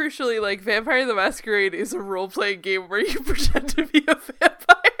also, crucially, like, Vampire the Masquerade is a role-playing game where you pretend to be a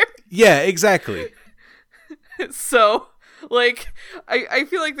vampire. Yeah, exactly. So, like, I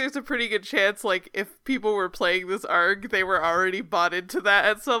feel like there's a pretty good chance, like, if people were playing this ARG, they were already bought into that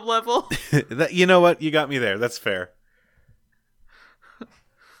at some level. You know what? You got me there. That's fair.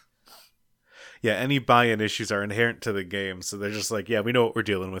 Yeah, any buy-in issues are inherent to the game, so they're just like, yeah, we know what we're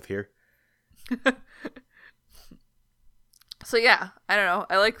dealing with here. So yeah, I don't know.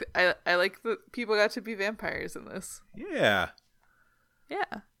 I like that people got to be vampires in this. Yeah.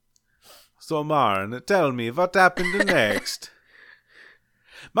 Yeah. So Marn, tell me what happened next.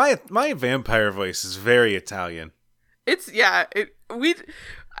 My vampire voice is very Italian. We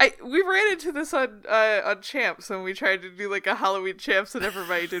ran into this on Champs when we tried to do like a Halloween Champs and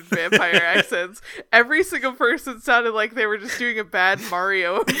everybody did vampire accents. Every single person sounded like they were just doing a bad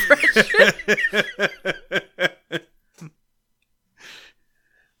Mario impression.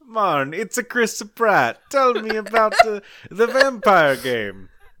 Marn, it's a Chris Pratt. Tell me about the vampire game.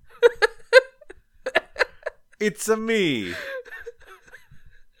 It's a me.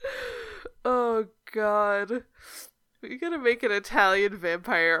 Oh God. We gotta make an Italian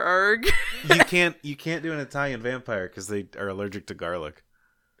vampire ARG. You can't do an Italian vampire because they are allergic to garlic.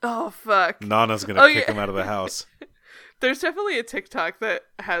 Oh fuck. Nana's gonna kick him out of the house. There's definitely a TikTok that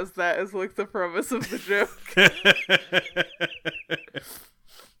has that as like the premise of the joke.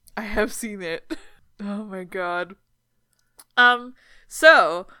 I have seen it. Oh my God.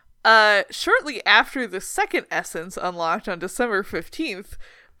 So, shortly after the second Essence unlocked on December 15th,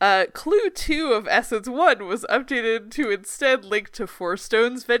 Clue 2 of Essence 1 was updated to instead link to Four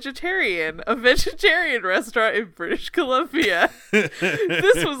Stones Vegetarian, a vegetarian restaurant in British Columbia.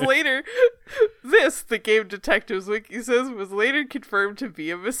 This, the Game Detectives Wiki says, was later confirmed to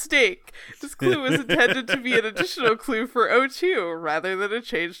be a mistake. This clue was intended to be an additional clue for O2, rather than a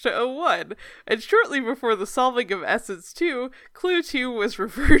change to O1. And shortly before the solving of Essence 2, Clue 2 was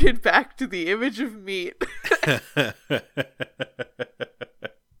reverted back to the image of meat.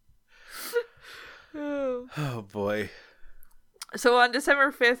 Oh boy. So on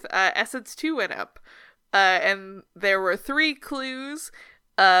December 5th, Essence 2 went up, and there were 3 clues.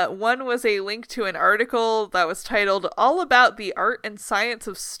 One was a link to an article that was titled All About the Art and Science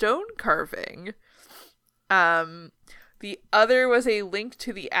of Stone Carving. The other was a link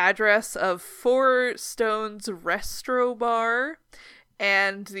to the address of Four Stones Restro Bar.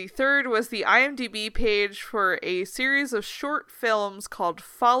 And the third was the IMDb page for a series of short films called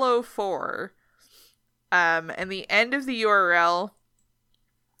Follow 4. And the end of the URL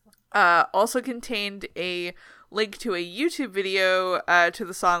Also contained a link to a YouTube video to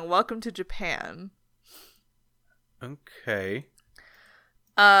the song Welcome to Japan. Okay.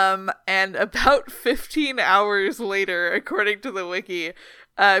 And about 15 hours later, according to the wiki,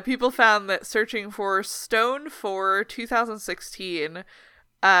 people found that searching for Stone 4 2016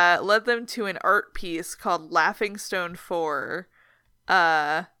 led them to an art piece called Laughing Stone 4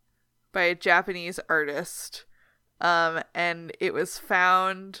 by a Japanese artist. And it was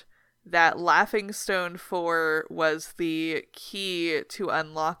found that Laughing Stone 4 was the key to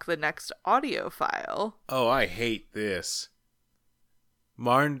unlock the next audio file. Oh, I hate this.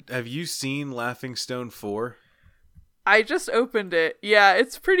 Marn, have you seen Laughing Stone 4? I just opened it. Yeah,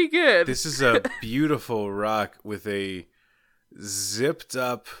 it's pretty good. This is a beautiful rock with a zipped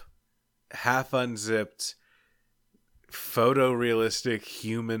up, half unzipped, photorealistic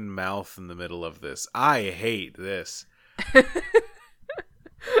human mouth in the middle of this. I hate this.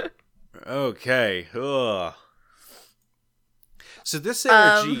 Okay. Ugh. So this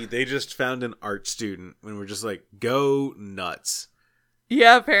ARG, they just found an art student and we're just like, go nuts.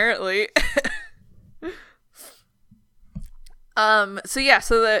 Yeah, apparently.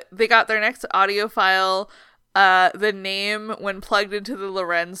 So they got their next audio file. The name, when plugged into the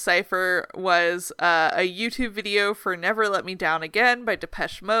Lorenz cipher, was a YouTube video for Never Let Me Down Again by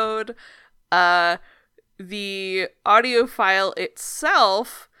Depeche Mode. The audio file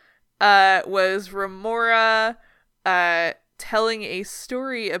itself was Remora telling a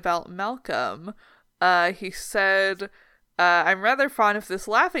story about Malcolm. He said, I'm rather fond of this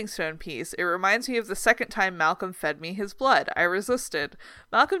Laughing Stone piece. It reminds me of the second time Malcolm fed me his blood. I resisted.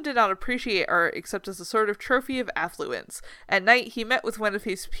 Malcolm did not appreciate art except as a sort of trophy of affluence. At night, he met with one of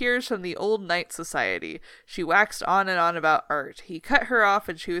his peers from the Old Knight Society. She waxed on and on about art. He cut her off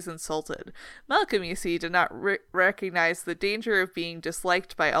and she was insulted. Malcolm, you see, did not recognize the danger of being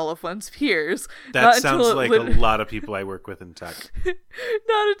disliked by all of one's peers. That sounds like a lot of people I work with in tech.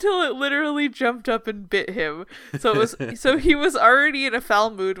 Not until it literally jumped up and bit him. So he was already in a foul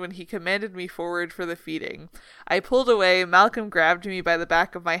mood when he commanded me forward for the feeding. I pulled away. Malcolm grabbed me by the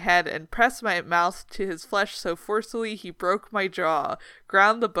back of my head and pressed my mouth to his flesh so forcefully he broke my jaw,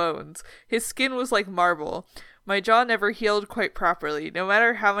 ground the bones. His skin was like marble. My jaw never healed quite properly. No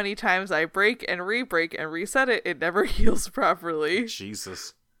matter how many times I break and re-break and reset it, it never heals properly.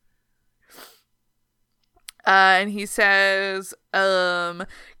 Jesus. And he says,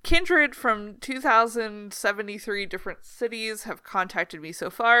 Kindred from 2,073 different cities have contacted me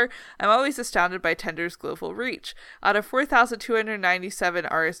so far. I'm always astounded by Tender's global reach. Out of 4,297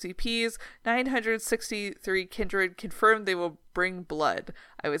 RSVPs, 963 Kindred confirmed they will bring blood.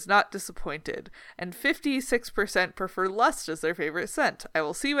 I was not disappointed. And 56% prefer lust as their favorite scent. I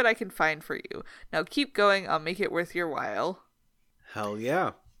will see what I can find for you. Now keep going, I'll make it worth your while. Hell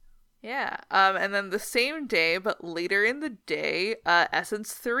yeah. Yeah, and then the same day, but later in the day,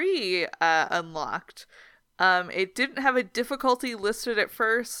 Essence 3 unlocked. It didn't have a difficulty listed at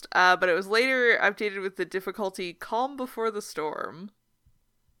first, but it was later updated with the difficulty Calm Before the Storm.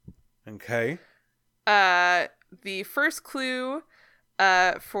 Okay. The first clue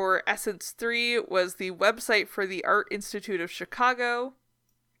for Essence 3 was the website for the Art Institute of Chicago.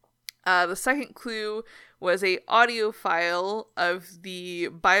 The second clue was a audio file of the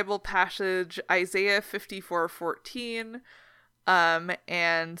Bible passage Isaiah 54:14.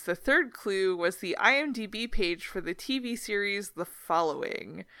 And the third clue was the IMDb page for the TV series The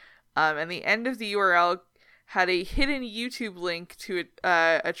Following. And the end of the URL had a hidden YouTube link to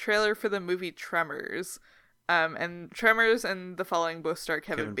a trailer for the movie Tremors. And Tremors and The Following both star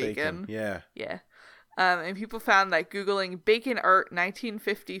Kevin Bacon. Yeah. Yeah. And people found that Googling Bacon Art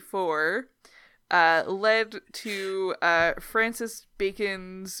 1954 led to Francis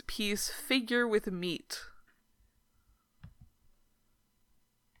Bacon's piece Figure with Meat.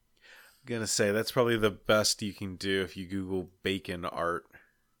 I'm gonna say that's probably the best you can do if you Google bacon art.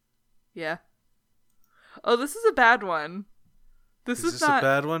 Yeah. Oh, this is a bad one. Is this not a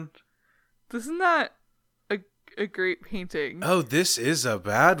bad one? This is not a great painting. Oh, this is a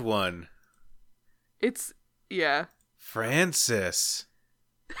bad one. It's, yeah. Francis.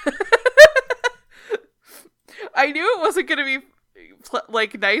 I knew it wasn't going to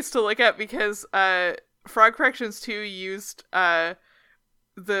be nice to look at because Frog Corrections 2 used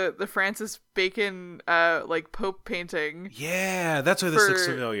the Francis Bacon Pope painting. Yeah, that's why this looks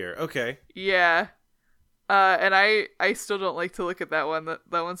familiar. Okay. Yeah. And I still don't like to look at that one.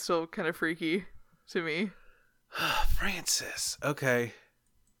 That one's still kind of freaky to me. Francis. Okay.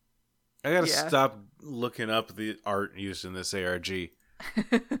 I gotta stop looking up the art used in this ARG.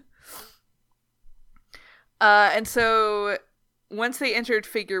 And so once they entered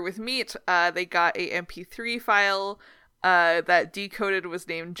Figure with Meat, they got a MP3 file that decoded was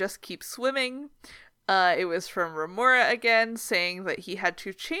named Just Keep Swimming. It was from Remora again, saying that he had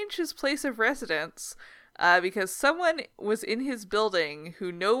to change his place of residence because someone was in his building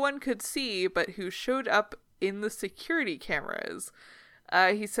who no one could see, but who showed up in the security cameras.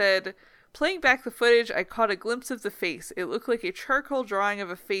 He said, "Playing back the footage, I caught a glimpse of the face. It looked like a charcoal drawing of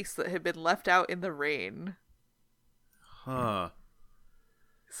a face that had been left out in the rain." Huh.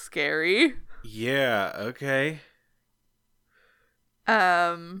 Scary. Yeah, okay.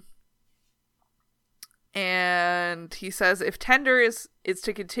 And he says, if Tender is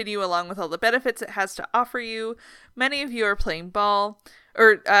to continue along with all the benefits it has to offer you, many of you are playing ball.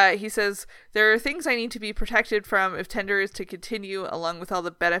 He says, there are things I need to be protected from if Tender is to continue along with all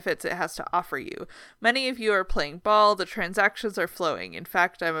the benefits it has to offer you. Many of you are playing ball. The transactions are flowing. In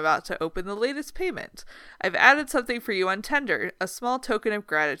fact, I'm about to open the latest payment. I've added something for you on Tender, a small token of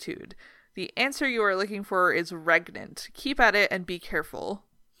gratitude. The answer you are looking for is regnant. Keep at it and be careful.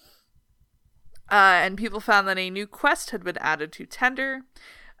 And people found that a new quest had been added to Tender.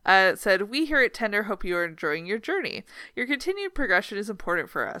 It said, we here at Tender hope you are enjoying your journey. Your continued progression is important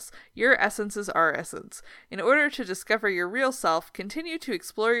for us. Your essence is our essence. In order to discover your real self, continue to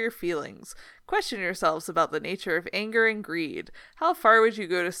explore your feelings. Question yourselves about the nature of anger and greed. How far would you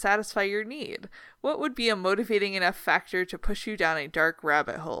go to satisfy your need? What would be a motivating enough factor to push you down a dark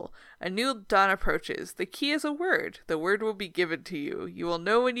rabbit hole? A new dawn approaches. The key is a word. The word will be given to you. You will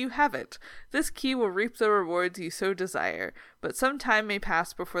know when you have it. This key will reap the rewards you so desire, but some time may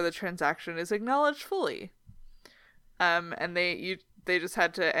pass before the transaction is acknowledged fully. And they just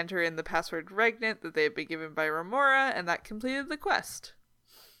had to enter in the password regnant that they had been given by Remora, and that completed the quest.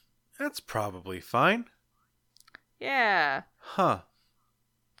 That's probably fine. Yeah. Huh.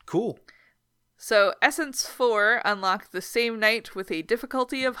 Cool. So, Essence 4 unlocked the same night with a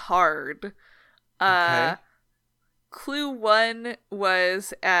difficulty of hard. Okay. Clue 1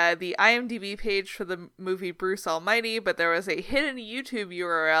 was the IMDb page for the movie Bruce Almighty, but there was a hidden YouTube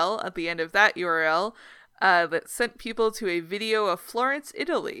URL at the end of that URL that sent people to a video of Florence,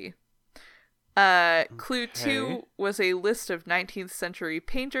 Italy. Clue 2 was a list of 19th century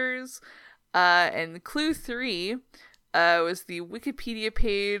painters, and Clue 3 was the Wikipedia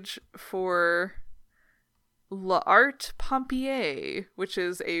page for L'Art Pompier, which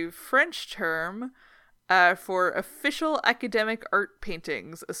is a French term for official academic art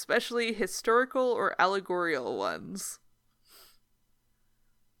paintings, especially historical or allegorical ones.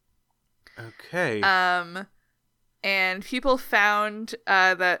 Okay. And people found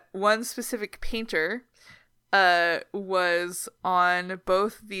that one specific painter was on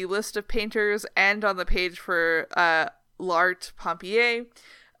both the list of painters and on the page for L'Art Pompier,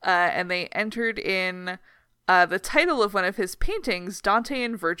 and they entered in the title of one of his paintings, Dante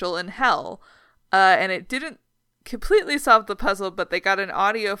and Virgil in Hell. And it didn't completely solve the puzzle, but they got an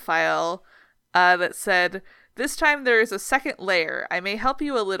audio file that said, this time there is a second layer. I may help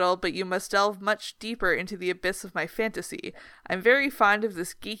you a little, but you must delve much deeper into the abyss of my fantasy. I'm very fond of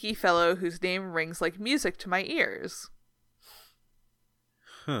this geeky fellow whose name rings like music to my ears.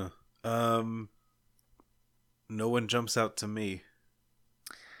 Huh. No one jumps out to me.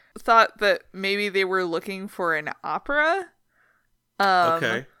 Thought that maybe they were looking for an opera.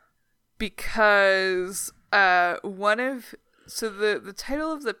 Okay. Because the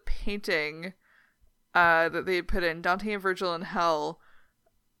title of the painting that they put in, Dante and Virgil in Hell,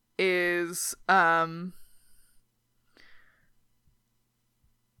 is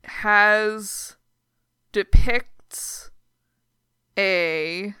depicts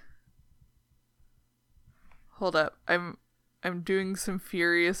a, hold up, I'm doing some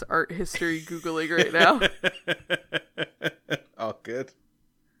furious art history Googling right now. All good.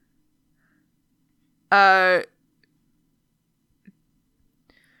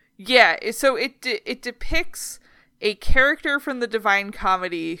 Yeah, so it depicts a character from the Divine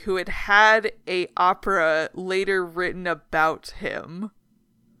Comedy who had a opera later written about him.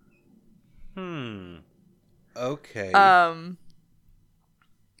 Okay.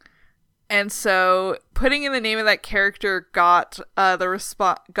 And so putting in the name of that character got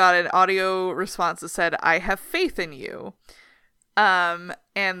an audio response that said, I have faith in you. And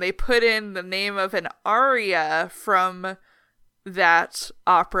they put in the name of an aria from that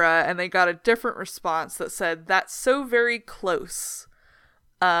opera, and they got a different response that said, that's so very close.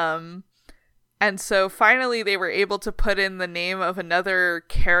 And so finally they were able to put in the name of another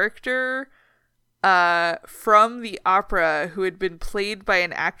character from the opera who had been played by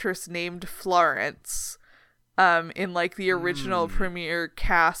an actress named Florence in like the original premiere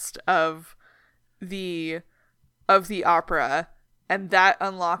cast of the opera. and that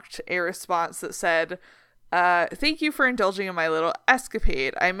unlocked a response that said, thank you for indulging in my little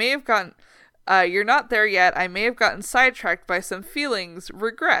escapade. I may have gotten... you're not there yet. I may have gotten sidetracked by some feelings,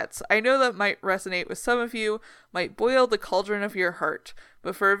 regrets. I know that might resonate with some of you, might boil the cauldron of your heart.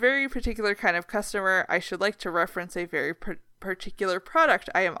 But for a very particular kind of customer, I should like to reference a very particular product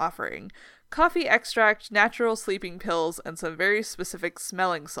I am offering. Coffee extract, natural sleeping pills, and some very specific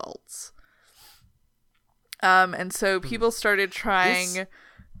smelling salts. And so people started trying...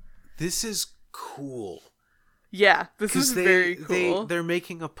 This is cool. Yeah, this is very cool. They're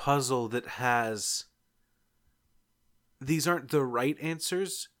making a puzzle that has... These aren't the right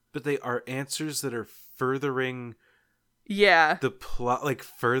answers, but they are answers that are furthering... Yeah. The plot, like,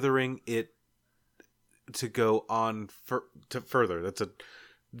 furthering it to go on to further. That's a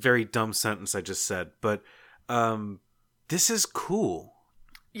very dumb sentence I just said, but this is cool.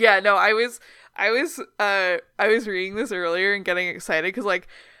 Yeah, no, I was reading this earlier and getting excited because, like,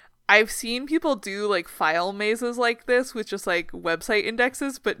 I've seen people do, like, file mazes like this with just, like, website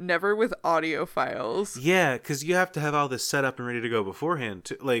indexes, but never with audio files. Yeah, because you have to have all this set up and ready to go beforehand.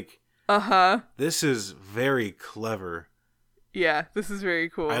 Like, this is very clever. Yeah, this is very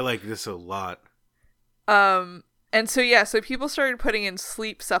cool. I like this a lot. And so people started putting in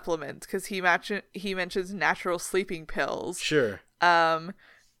sleep supplements because he mentions natural sleeping pills. Sure. And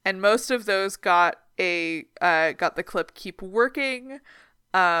most of those got the clip "Keep Working."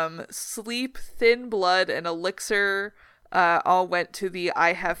 Sleep, Thin Blood, and Elixir all went to the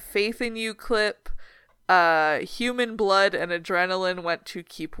 "I Have Faith in You" clip. Human Blood and Adrenaline went to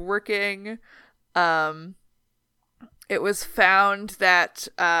 "Keep Working." It was found that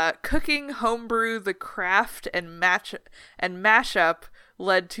cooking, homebrew, the craft, and mashup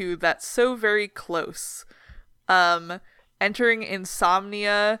led to "That's So Very Close." Entering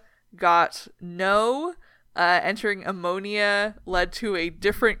insomnia got no. Entering ammonia led to a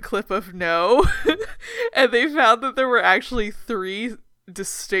different clip of no. And they found that there were actually 3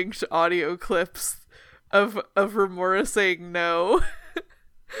 distinct audio clips of Remora saying no.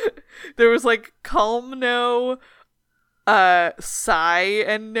 There was like calm no, sigh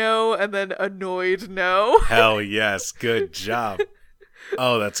and no, and then annoyed no. Hell yes, good job.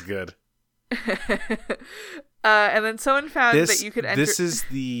 Oh, that's good. And then someone found that you could enter... This is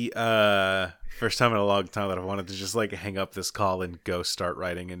the first time in a long time that I wanted to just like hang up this call and go start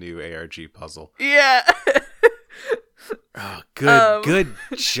writing a new ARG puzzle. Yeah. Oh, good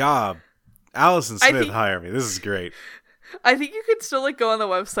job. Allison Smith, hire me. This is great. I think you could still like go on the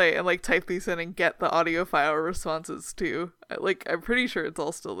website and like type these in and get the audio file responses too. Like, I'm pretty sure it's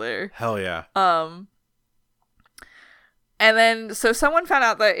all still there. Hell yeah. And then, so someone found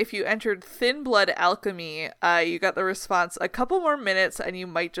out that if you entered Thin Blood Alchemy, you got the response, "A couple more minutes and you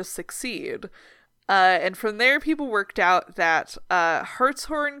might just succeed." And from there, people worked out that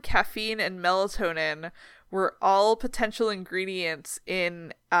hartshorn, caffeine, and melatonin were all potential ingredients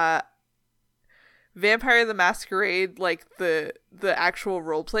in Vampire the Masquerade, like the actual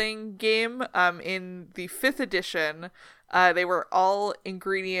role-playing game. In the 5th edition, they were all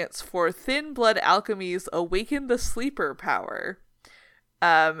ingredients for Thin Blood Alchemy's Awaken the Sleeper power.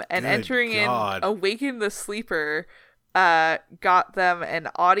 And Good entering God. in Awaken the Sleeper got them an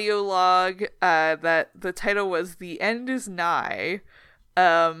audio log that the title was "The End Is Nigh."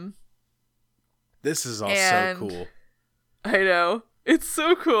 This is all so cool. I know. It's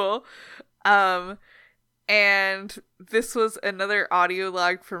so cool. And this was another audio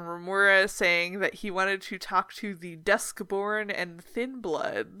log from Remora saying that he wanted to talk to the Duskborn and Thin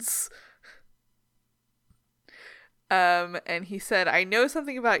Bloods. And he said, "I know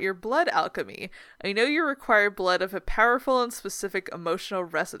something about your blood alchemy. I know you require blood of a powerful and specific emotional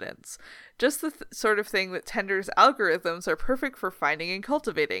resonance. Just the sort of thing that Tender's algorithms are perfect for finding and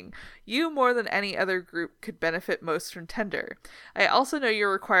cultivating. You, more than any other group, could benefit most from Tender. I also know you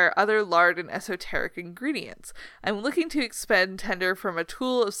require other large and esoteric ingredients. I'm looking to expand Tender from a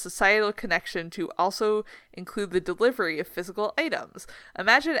tool of societal connection to also include the delivery of physical items.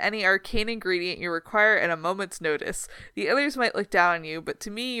 Imagine any arcane ingredient you require at a moment's notice. The others might look down on you, but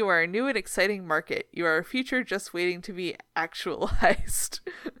to me you are a new and exciting market. You are a future just waiting to be actualized."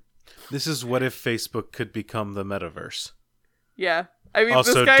 This is what if Facebook could become the metaverse. Yeah. I mean,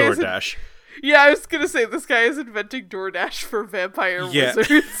 Also this guy DoorDash. Yeah, I was gonna say, this guy is inventing DoorDash for vampire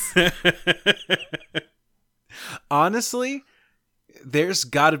wizards. Honestly, there's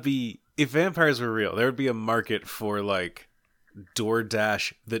gotta be, if vampires were real, there would be a market for, like,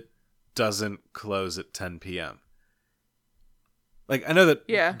 DoorDash that doesn't close at 10 p.m. Like, I know that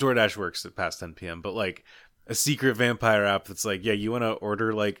DoorDash works at past 10 p.m., but, like, a secret vampire app that's like, yeah, you want to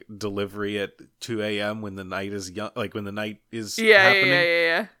order like delivery at 2 a.m. when the night is young, like when the night is happening.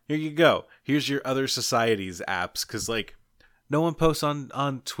 Yeah. Here you go. Here's your other society's apps, because like no one posts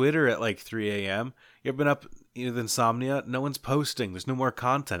on Twitter at like 3 a.m. You've been up with insomnia. No one's posting. There's no more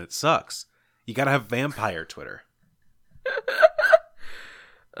content. It sucks. You gotta have vampire Twitter.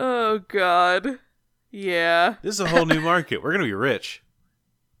 Oh God. Yeah. This is a whole new market. We're gonna be rich.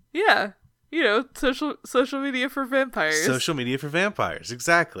 Yeah. You know, social media for vampires. Social media for vampires.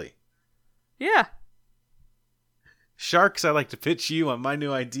 Exactly. Yeah. Sharks, I'd like to pitch you on my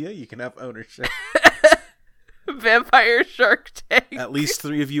new idea. You can have ownership. Vampire Shark Tank. At least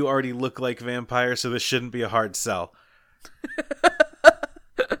 3 of you already look like vampires, so this shouldn't be a hard sell.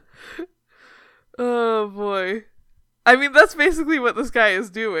 Oh boy. I mean, that's basically what this guy is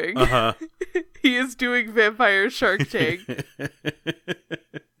doing. Uh-huh. He is doing Vampire Shark Tank.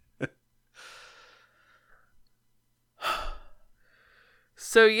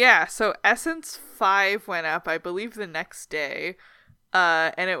 So Essence 5 went up, I believe, the next day.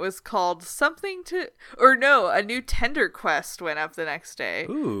 And it was called a new Tender quest went up the next day.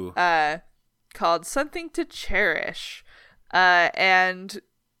 Ooh. Called Something to Cherish. And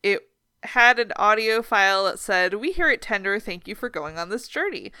it had an audio file that said, "We here at Tender thank you for going on this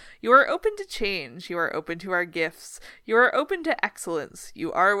journey. You are open to change. You are open to our gifts. You are open to excellence.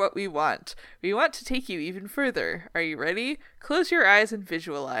 You are what we want. We want to take you even further. Are you ready? Close your eyes and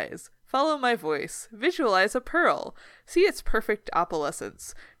visualize. Follow my voice. Visualize a pearl. See its perfect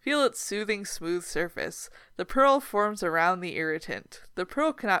opalescence. Feel its soothing, smooth surface. The pearl forms around the irritant. The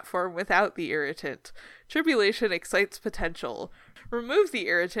pearl cannot form without the irritant. Tribulation excites potential. Remove the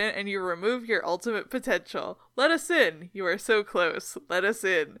irritant and you remove your ultimate potential. Let us in. You are so close. Let us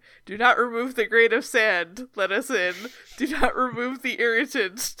in. Do not remove the grain of sand. Let us in. Do not remove the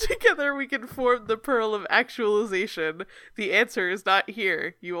irritant. Together we can form the pearl of actualization. The answer is not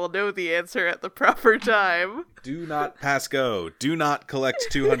here. You will know the answer at the proper time." Do not pass go. Do not collect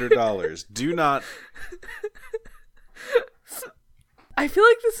 $200. Do not. I feel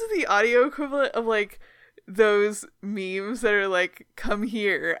like this is the audio equivalent of like those memes that are like, "Come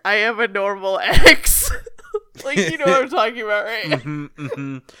here, I am a normal X." Like, you know what I'm talking about, right?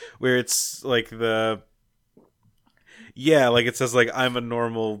 Mm-hmm. Where it's like like it says like, I'm a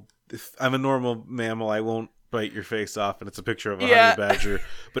normal mammal, I won't bite your face off, and it's a picture of a honey badger,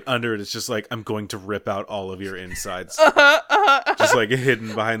 but under it it's just like, I'm going to rip out all of your insides. Just like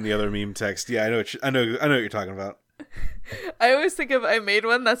hidden behind the other meme text. Yeah, I know what you're talking about. I always think of, I made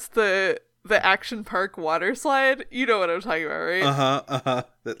one that's the Action Park water slide. You know what I'm talking about, right?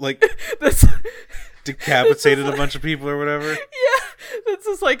 That like that's decapitated a bunch of people or whatever. Yeah, that's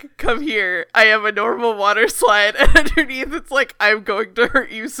just like, "Come here, I am a normal water slide," and underneath it's like, "I'm going to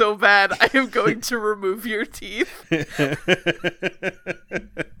hurt you so bad, I am going to remove your teeth."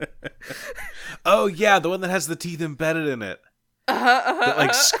 Oh yeah, the one that has the teeth embedded in it. That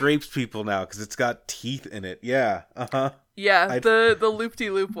like scrapes people now because it's got teeth in it. Yeah. Yeah, the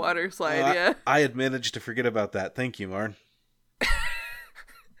loop-de-loop water slide. Yeah. I had managed to forget about that. Thank you, Marn.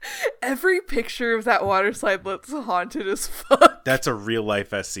 Every picture of that water slide looks haunted as fuck. That's a real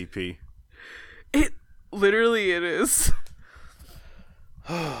life SCP. It is.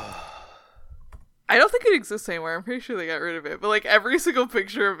 I don't think it exists anymore. I'm pretty sure they got rid of it. But like every single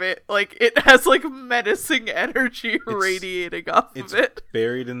picture of it, like it has like menacing energy radiating off of it. It's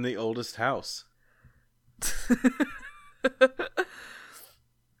buried in the oldest house.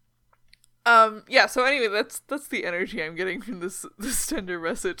 Yeah, so anyway, that's the energy I'm getting from this Tender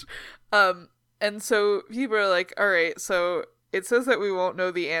message. And so people are like, all right, so it says that we won't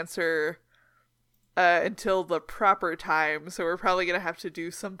know the answer until the proper time, so we're probably gonna have to do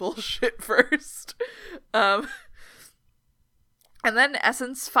some bullshit first. And then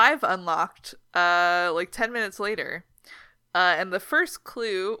Essence 5 unlocked like 10 minutes later. And the first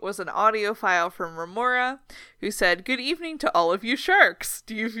clue was an audio file from Remora, who said, "Good evening to all of you sharks.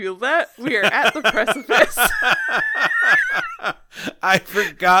 Do you feel that? We are at the precipice." I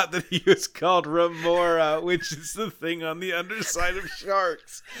forgot that he was called Remora, which is the thing on the underside of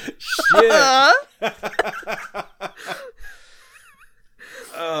sharks. Shit.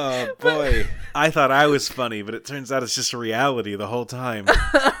 Oh, boy. I thought I was funny, but it turns out it's just reality the whole time.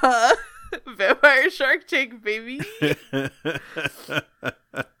 Vampire Shark Tank, baby.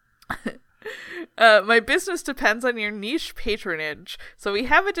 My business depends on your niche patronage, so we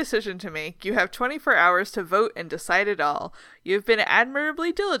have a decision to make. You have 24 hours to vote and decide it all. You have been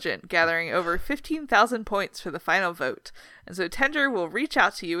admirably diligent, gathering over 15,000 points for the final vote, and so Tender will reach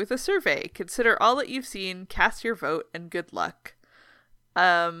out to you with a survey. Consider all that you've seen, cast your vote, and good luck.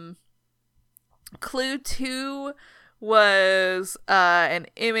 Clue 2 was an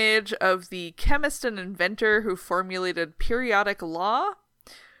image of the chemist and inventor who formulated periodic law.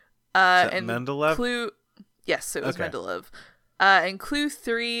 And Mendeleev? Yes, it was Okay. Mendeleev. And Clue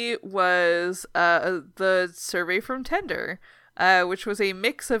 3 was the survey from Tinder, which was a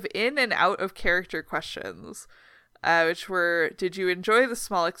mix of in and out of character questions, which were, did you enjoy the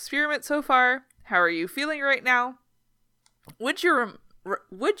small experiment so far? How are you feeling right now? Would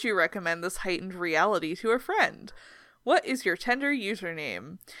you recommend this heightened reality to a friend? What is your Tinder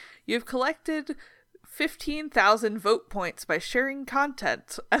username? You've collected 15,000 vote points by sharing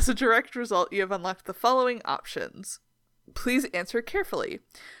content. As a direct result, you have unlocked the following options. Please answer carefully.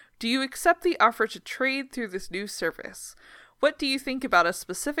 Do you accept the offer to trade through this new service? What do you think about a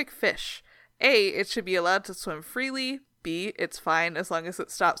specific fish? A, it should be allowed to swim freely. B, it's fine as long as it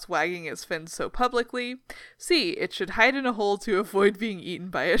stops wagging its fins so publicly. C, it should hide in a hole to avoid being eaten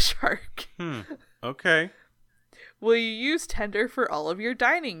by a shark. Okay. Will you use Tinder for all of your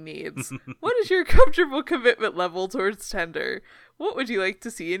dining needs? What is your comfortable commitment level towards Tinder? What would you like to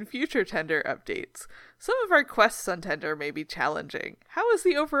see in future Tinder updates? Some of our quests on Tinder may be challenging. How is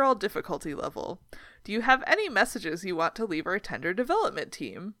the overall difficulty level? Do you have any messages you want to leave our Tinder development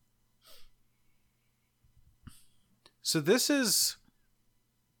team? So this is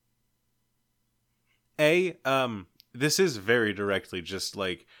this is very directly just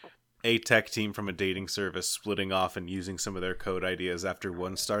like a tech team from a dating service splitting off and using some of their code ideas after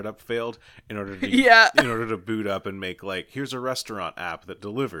one startup failed in order to boot up and make like, here's a restaurant app that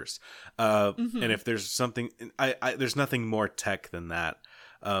delivers. And if there's something, there's nothing more tech than that.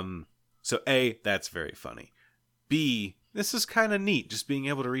 So A, that's very funny. B, this is kind of neat, just being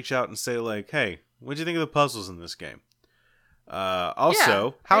able to reach out and say like, hey, what'd you think of the puzzles in this game?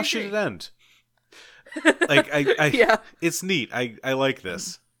 Also, how should it end? Like, it's neat. I like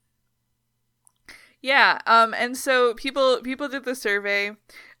this. Yeah, and so people did the survey.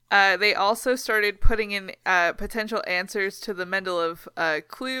 They also started putting in potential answers to the Mendeleev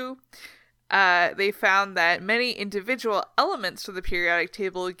clue. They found that many individual elements to the periodic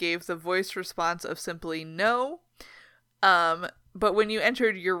table gave the voice response of simply no. But when you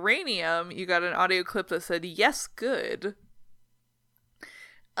entered uranium, you got an audio clip that said, yes, good.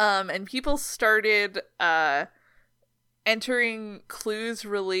 And people started entering clues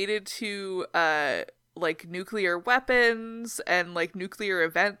related to like nuclear weapons and like nuclear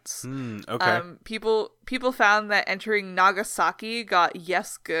events. Okay. People found that entering Nagasaki got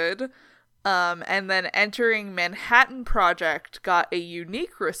yes, good. And then entering Manhattan Project got a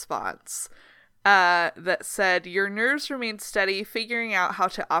unique response that said, your nerves remain steady, figuring out how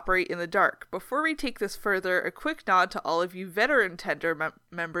to operate in the dark. Before we take this further, a quick nod to all of you veteran Tinder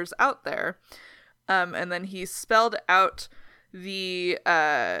members out there. And then he spelled out the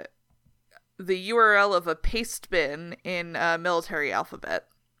URL of a paste bin in military alphabet.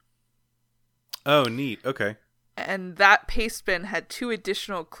 Oh, neat. Okay. And that paste bin had 2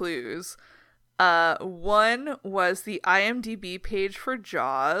 additional clues. One was the IMDb page for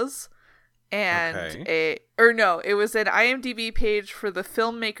Jaws, and it was an IMDb page for the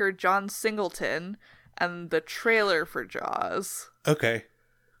filmmaker John Singleton, and the trailer for Jaws. Okay.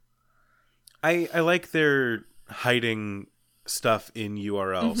 I like their hiding stuff in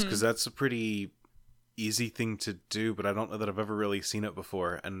URLs because that's a pretty easy thing to do, but I don't know that I've ever really seen it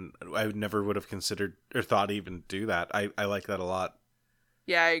before, and I never would have considered or thought to even do that. I like that a lot.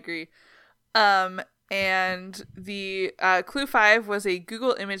 Yeah, I agree. And the clue 5 was a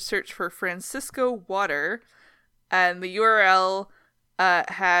Google image search for Francisco water, and the URL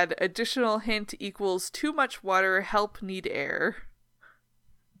had additional hint equals too much water, help, need air.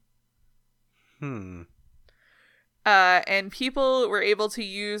 And people were able to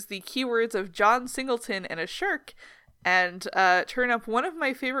use the keywords of John Singleton and a shark and turn up one of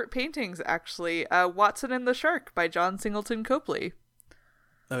my favorite paintings, actually, Watson and the Shark by John Singleton Copley.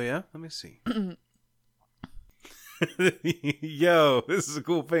 Oh, yeah? Let me see. Yo, this is a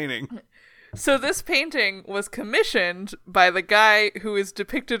cool painting. So this painting was commissioned by the guy who is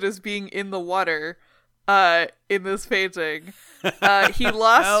depicted as being in the water in this painting. He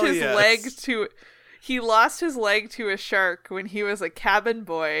lost his leg to a shark when he was a cabin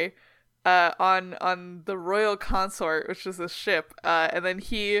boy on the Royal Consort, which is a ship, and then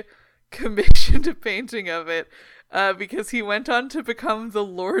he commissioned a painting of it because he went on to become the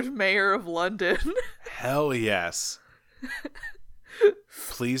Lord Mayor of London. Hell yes.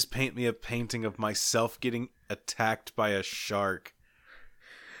 Please paint me a painting of myself getting attacked by a shark.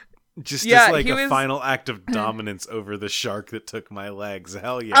 Just as like a final act of dominance over the shark that took my legs.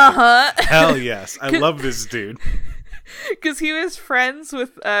 Hell yeah. Hell yes. I love this dude. because he was friends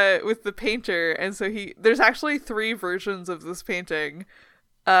with the painter, and so there's actually 3 versions of this painting,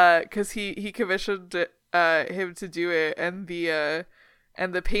 because he commissioned him to do it, and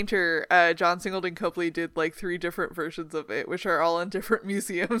the painter John Singleton Copley did like 3 different versions of it, which are all in different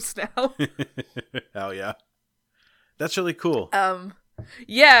museums now. Hell yeah, that's really cool.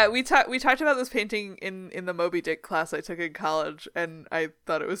 Yeah, we talked about this painting in the Moby Dick class I took in college, and I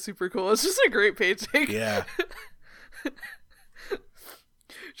thought it was super cool. It's just a great painting. Yeah.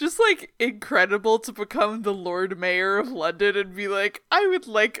 Just like incredible to become the Lord Mayor of London and be like, I would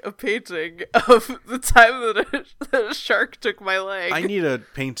like a painting of the time that a shark took my leg. I need a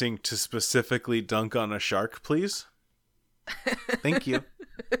painting to specifically dunk on a shark, please. Thank you.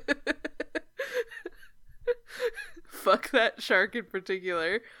 Fuck that shark in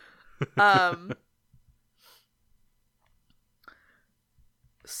particular.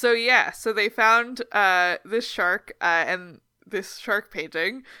 So they found this shark and this shark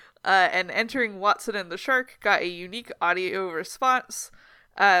painting, and entering Watson and the Shark got a unique audio response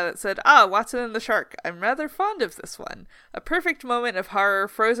that said, Watson and the Shark, I'm rather fond of this one. A perfect moment of horror,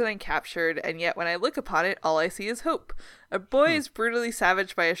 frozen and captured, and yet when I look upon it, all I see is hope. A boy is brutally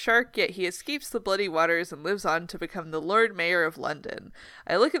savaged by a shark, yet he escapes the bloody waters and lives on to become the Lord Mayor of London.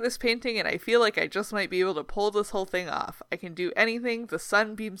 I look at this painting and I feel like I just might be able to pull this whole thing off. I can do anything, the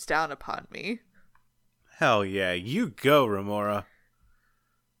sun beams down upon me. Hell yeah, you go, Remora.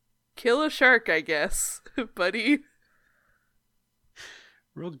 Kill a shark, I guess, buddy.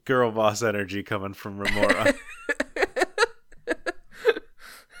 Real girl boss energy coming from Remora.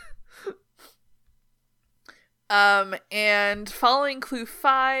 And following clue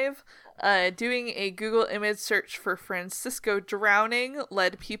 5, doing a Google image search for Francisco drowning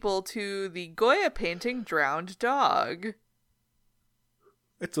led people to the Goya painting Drowned Dog.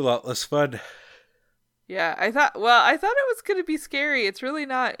 It's a lot less fun. Yeah, I thought it was going to be scary. It's really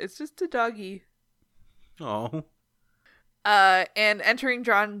not. It's just a doggy. Oh. And entering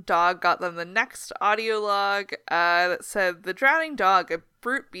Drowned Dog got them the next audio log that said, the drowning dog, a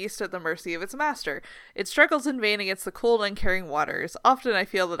brute beast at the mercy of its master. It struggles in vain against the cold, uncaring waters. Often I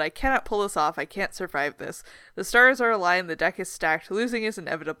feel that I cannot pull this off. I can't survive this. The stars are aligned. The deck is stacked. Losing is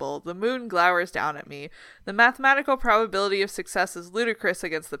inevitable. The moon glowers down at me. The mathematical probability of success is ludicrous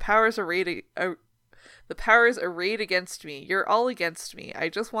against the powers arrayed against me. You're all against me. I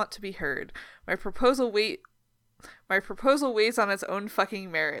just want to be heard. My proposal weighs on its own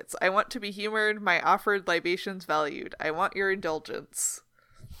fucking merits. I want to be humored, my offered libations valued. I want your indulgence.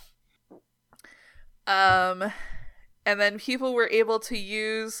 And then people were able to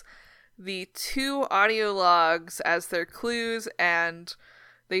use the 2 audio logs as their clues, and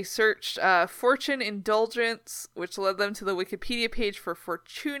they searched Fortune Indulgence, which led them to the Wikipedia page for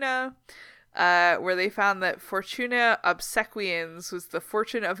Fortuna, where they found that Fortuna Obsequiens was the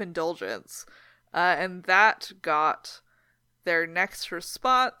fortune of indulgence. And that got their next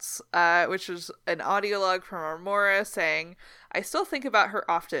response, which was an audio log from Remora saying, I still think about her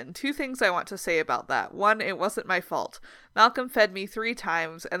often. 2 things I want to say about that. 1, it wasn't my fault. Malcolm fed me 3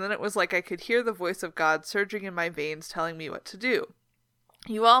 times, and then it was like I could hear the voice of God surging in my veins telling me what to do.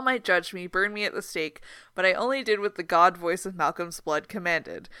 You all might judge me, burn me at the stake, but I only did what the God voice of Malcolm's blood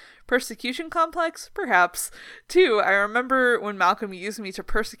commanded. Persecution complex? Perhaps. 2, I remember when Malcolm used me to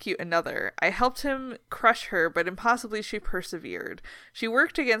persecute another. I helped him crush her, but impossibly she persevered. She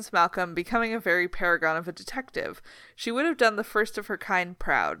worked against Malcolm, becoming a very paragon of a detective. She would have done the first of her kind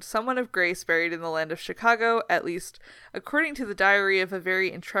proud, someone of grace buried in the land of Chicago, at least according to the diary of a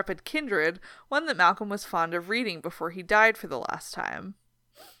very intrepid kindred, one that Malcolm was fond of reading before he died for the last time.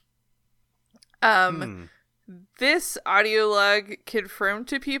 This audio log confirmed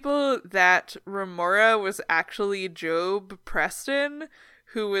to people that Remora was actually Job Preston,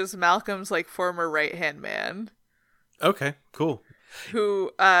 who was Malcolm's like former right-hand man. Okay, cool.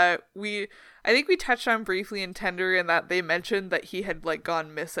 Who I think we touched on briefly in Tender, in that they mentioned that he had like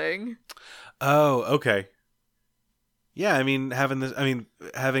gone missing. Oh, okay. Yeah, I mean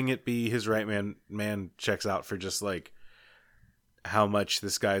having it be his right man checks out for just like how much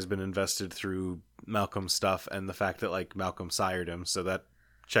this guy's been invested through Malcolm's stuff and the fact that like Malcolm sired him, so that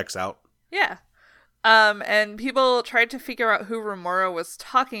checks out. Yeah. And people tried to figure out who Remora was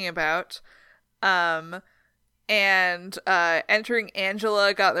talking about. And entering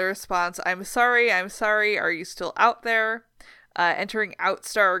Angela got the response, I'm sorry, are you still out there? Entering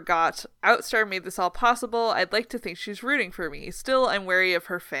Outstar made this all possible. I'd like to think she's rooting for me. Still, I'm wary of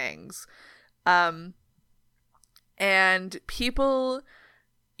her fangs. And people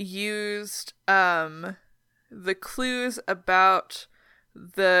used the clues about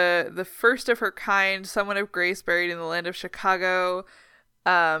the first of her kind, someone of grace buried in the land of Chicago,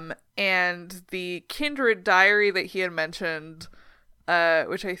 and the Kindred Diary that he had mentioned,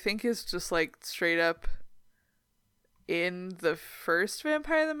 which I think is just like straight up in the first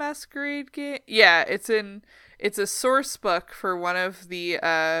Vampire the Masquerade game. Yeah, it's a source book for one of the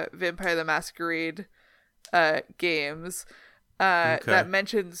Vampire the Masquerade games that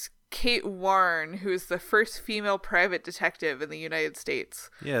mentions Kate Warren, who is the first female private detective in the United States.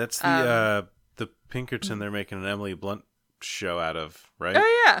 Yeah, that's the Pinkerton they're making an Emily Blunt show out of, right?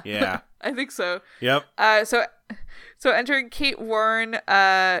 Oh yeah. Yeah. I think so. Yep. So entering Kate Warren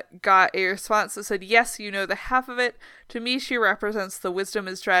got a response that said, yes, you know the half of it. To me, she represents the wisdom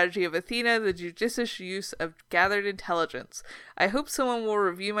and strategy of Athena, the judicious use of gathered intelligence. I hope someone will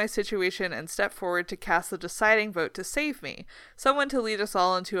review my situation and step forward to cast the deciding vote to save me. Someone to lead us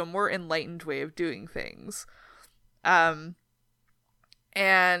all into a more enlightened way of doing things. And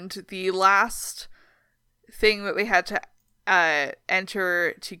the last thing that they had to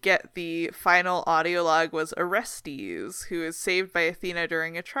enter to get the final audio log was Orestes, who is saved by Athena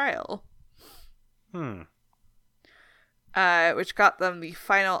during a trial. Which got them the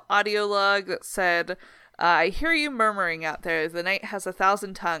final audio log that said, I hear you murmuring out there, the night has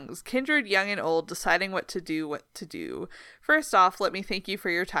 1,000 tongues, kindred young and old deciding what to do. First off, let me thank you for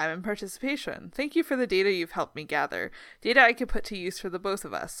your time and participation. Thank you for the data you've helped me gather. Data I could put to use for the both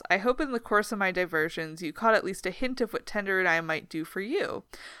of us. I hope in the course of my diversions you caught at least a hint of what Tender and I might do for you.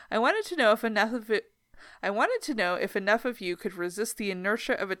 I wanted to know if enough of you could resist the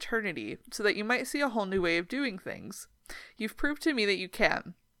inertia of eternity, so that you might see a whole new way of doing things. You've proved to me that you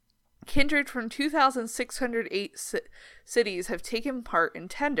can. Kindred from 2,608 cities have taken part in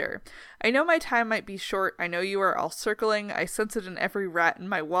Tender. I know my time might be short. I know you are all circling. I sense it in every rat in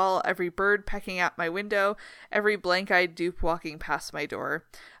my wall, every bird pecking at my window, every blank-eyed dupe walking past my door.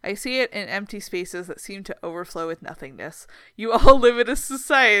 I see it in empty spaces that seem to overflow with nothingness. You all live in a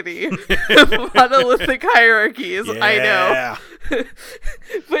society. Monolithic hierarchies, yeah. I know.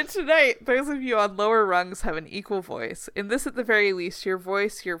 But tonight, those of you on lower rungs have an equal voice. In this, at the very least, your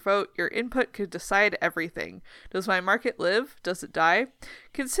voice, your vote, your input could decide everything. Does my market live? Does it die?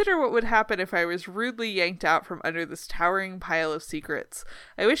 Consider what would happen if I was rudely yanked out from under this towering pile of secrets.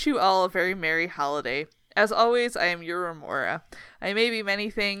 I wish you all a very merry holiday. As always, I am your Remora. I may be many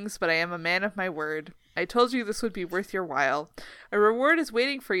things, but I am a man of my word. I told you this would be worth your while. A reward is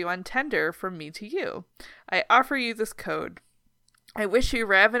waiting for you on Tender from me to you. I offer you this code. I wish you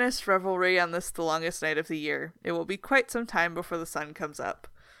ravenous revelry on this the longest night of the year. It will be quite some time before the sun comes up.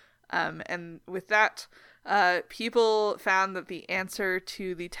 And with that, people found that the answer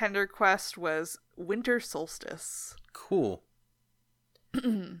to the Tender quest was winter solstice. Cool.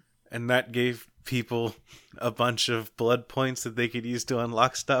 And that gave people a bunch of blood points that they could use to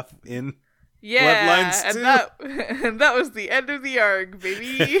unlock stuff in Bloodlines 2. And that was the end of the arc,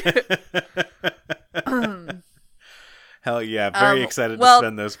 baby. Hell yeah, very excited to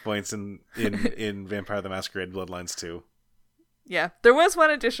spend those points in Vampire the Masquerade Bloodlines 2. Yeah, there was one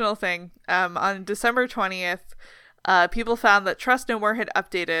additional thing. On December 20th, people found that Trust No More had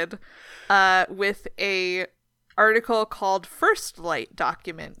updated with a article called First Light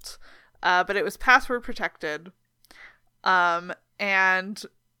Document, but it was password protected, and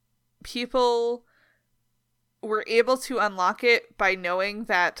people were able to unlock it by knowing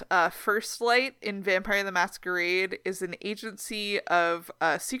that First Light in Vampire the Masquerade is an agency of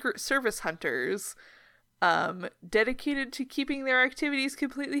Secret Service hunters dedicated to keeping their activities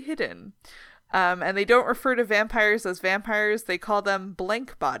completely hidden. And they don't refer to vampires as vampires, they call them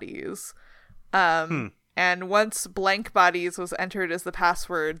blank bodies. And once blank bodies was entered as the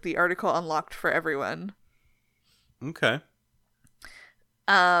password, the article unlocked for everyone. Okay.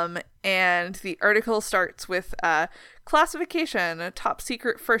 And the article starts with classification, top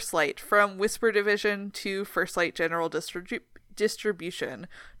secret First Light, from Whisper Division to First Light General Distribution,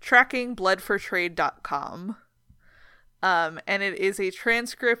 tracking bloodfortrade.com. And it is a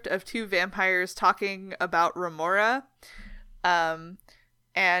transcript of two vampires talking about Remora. And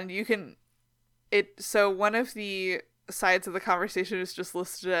you can... So one of the sides of the conversation is just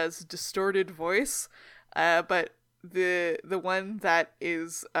listed as distorted voice, but the one that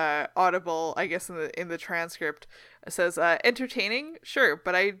is audible, I guess in the transcript, says entertaining, sure,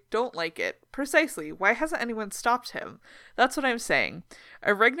 but I don't like it. Precisely. Why hasn't anyone stopped him? That's what I'm saying.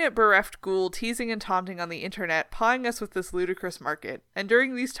 A regnant bereft ghoul teasing and taunting on the internet, pawing us with this ludicrous market. And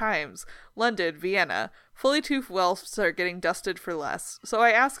during these times, London, Vienna, fully toothed whelps are getting dusted for less. So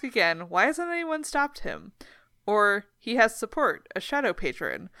I ask again, why hasn't anyone stopped him? Or he has support, a shadow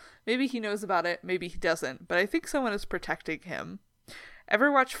patron. Maybe he knows about it, maybe he doesn't, but I think someone is protecting him. Ever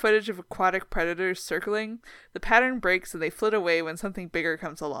watch footage of aquatic predators circling? The pattern breaks and they flit away when something bigger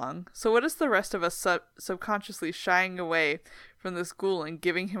comes along. So what is the rest of us subconsciously shying away from this ghoul and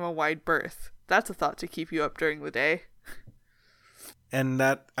giving him a wide berth? That's a thought to keep you up during the day. And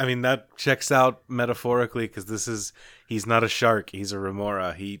that checks out metaphorically, because he's not a shark, he's a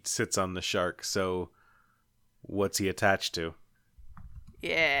remora. He sits on the shark, so what's he attached to?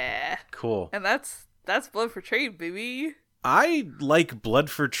 Yeah. Cool. And that's Blood for Trade, baby. I like Blood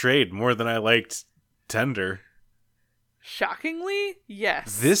for Trade more than I liked Tender. Shockingly,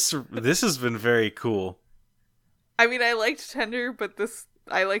 yes. This has been very cool. I mean, I liked Tender, but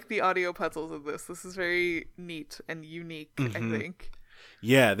I like the audio puzzles of this. This is very neat and unique, I think.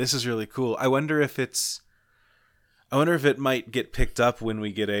 Yeah, this is really cool. I wonder if it might get picked up when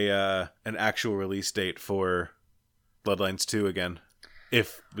we get an actual release date for Bloodlines 2 again.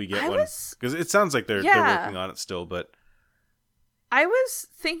 If we get one. Because it sounds like they're working on it still, but I was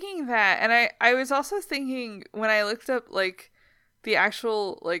thinking that, and I was also thinking when I looked up like the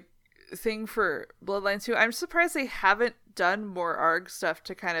actual like thing for Bloodlines 2, I'm surprised they haven't done more ARG stuff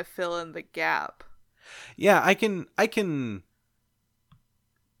to kind of fill in the gap. Yeah, I can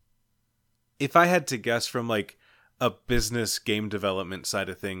if I had to guess from like a business game development side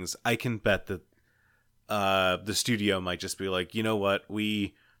of things, I can bet that the studio might just be like, you know what,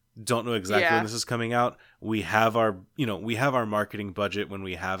 we don't know exactly when this is coming out. We have our marketing budget when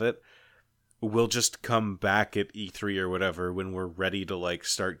we have it. We'll just come back at E3 or whatever when we're ready to like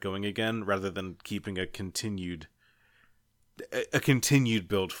start going again, rather than keeping a continued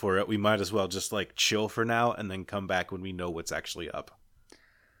build for it. We might as well just like chill for now and then come back when we know what's actually up.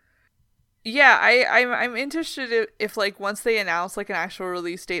 Yeah, I'm interested if like once they announce like an actual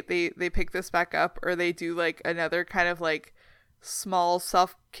release date, they pick this back up, or they do like another kind of like small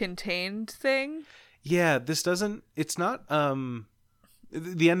self-contained thing. Yeah, it's not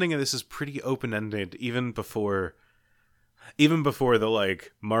the ending of this is pretty open-ended even before the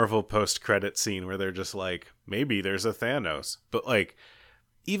like Marvel post-credit scene where they're just like, maybe there's a Thanos. But like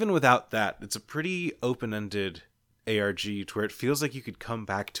even without that, it's a pretty open-ended ARG to where it feels like you could come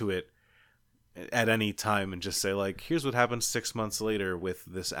back to it at any time and just say like, here's what happens 6 months later with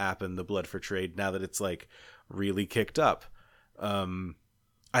this app and the Blood for Trade, now that it's like really kicked up.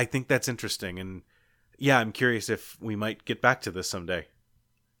 I think that's interesting, and yeah, I'm curious if we might get back to this someday.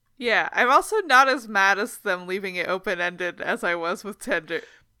 Yeah, I'm also not as mad as them leaving it open-ended as I was with Tender,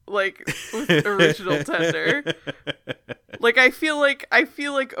 like with original Tender. Like I feel like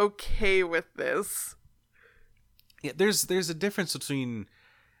okay with this. Yeah, there's a difference between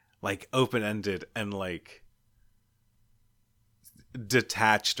like open-ended and like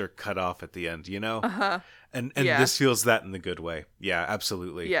detached or cut off at the end, you know? Uh-huh. And yeah. This feels that in the good way. Yeah,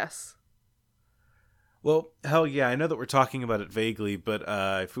 absolutely. Yes. Well, hell yeah, I know that we're talking about it vaguely, but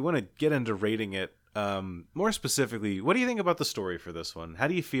if we want to get into rating it, more specifically, what do you think about the story for this one? How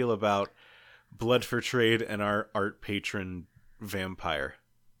do you feel about Blood for Trade and our art patron vampire?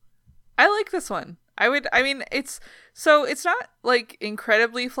 I like this one. It's not like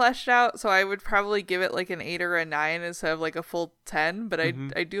incredibly fleshed out, so I would probably give it like an 8 or a 9 instead of like a full 10, but I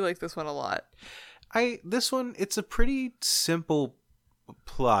do like this one a lot. It's a pretty simple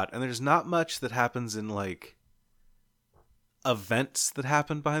plot, and there's not much that happens in like events that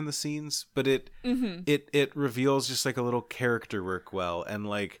happen behind the scenes, but it reveals just like a little character work well, and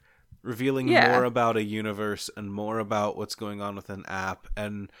like revealing more about a universe and more about what's going on with an app,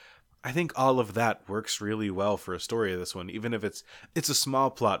 and I think all of that works really well for a story of this one, even if it's a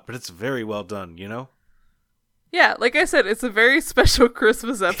small plot, but it's very well done, you know? Yeah, like I said, it's a very special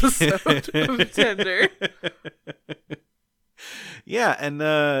Christmas episode of Tender. Yeah, and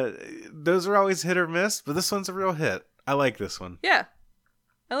those are always hit or miss, but this one's a real hit. I like this one. Yeah,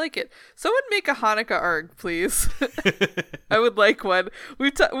 I like it. Someone make a Hanukkah ARG, please. I would like one.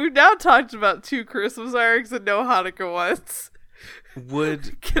 We've now talked about 2 Christmas ARGs and no Hanukkah ones.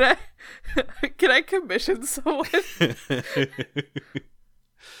 Can I commission someone?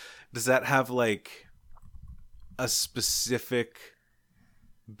 Does that have like a specific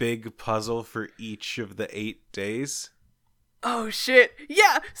big puzzle for each of the 8 days? Oh shit.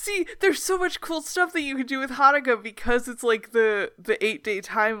 Yeah, see, there's so much cool stuff that you can do with Hanukkah because it's like the 8-day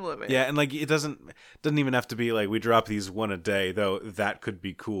time limit. Yeah, and like it doesn't even have to be like we drop these one a day, though that could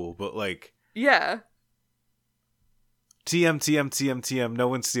be cool, but like yeah. TM, no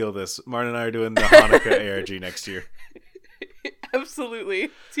one steal this. Martin and I are doing the Hanukkah ARG next year. Absolutely.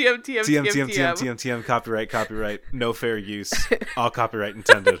 TM, copyright, no fair use, all copyright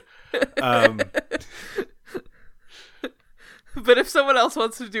intended. But if someone else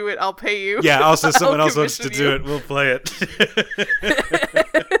wants to do it, I'll pay you. Yeah, also someone else wants to commission do you. it, we'll play it.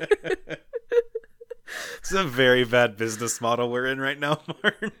 It's a very bad business model we're in right now,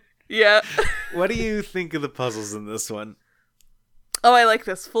 Martin. Yeah. What do you think of the puzzles in this one? Oh, I like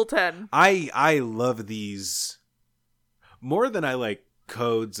this. Full 10. I love these more than I like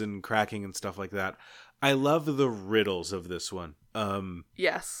codes and cracking and stuff like that. I love the riddles of this one.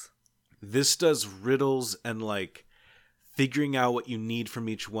 Yes. This does riddles and like figuring out what you need from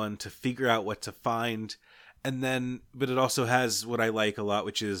each one to figure out what to find. And then, but it also has what I like a lot,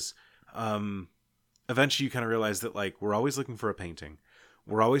 which is, eventually you kind of realize that like, we're always looking for a painting.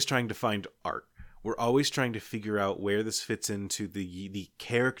 We're always trying to find art. We're always trying to figure out where this fits into the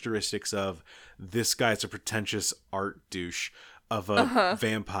characteristics of this guy's a pretentious art douche of a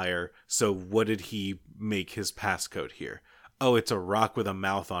vampire. So what did he make his passcode here? Oh, it's a rock with a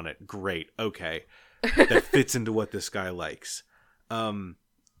mouth on it. Great. Okay. That fits into what this guy likes. I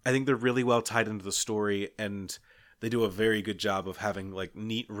think they're really well tied into the story, and they do a very good job of having like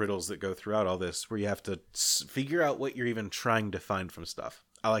neat riddles that go throughout all this where you have to figure out what you're even trying to find from stuff.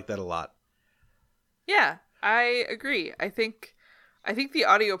 I like that a lot. Yeah, I agree. I think the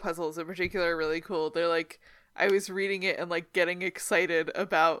audio puzzles in particular are really cool. They're like, I was reading it and like getting excited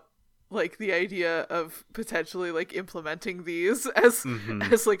about like the idea of potentially like implementing these as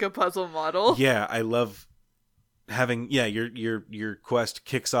like a puzzle model. Yeah, I love having your quest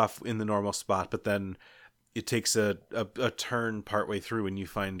kicks off in the normal spot, but then it takes a turn partway through and you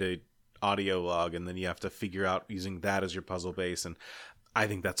find a audio log, and then you have to figure out using that as your puzzle base, and I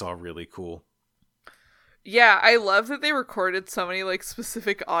think that's all really cool. Yeah, I love that they recorded so many like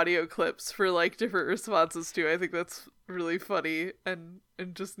specific audio clips for like different responses too. I think that's really funny and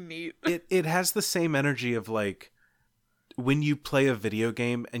just neat. It has the same energy of like when you play a video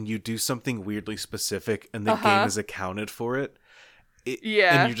game and you do something weirdly specific and the game is accounted for it.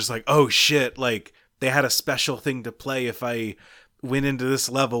 Yeah. And you're just like, oh shit, like they had a special thing to play if I went into this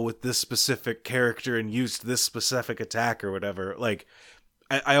level with this specific character and used this specific attack or whatever. Like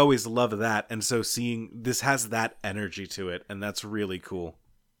I always love that, and so seeing this has that energy to it, and that's really cool.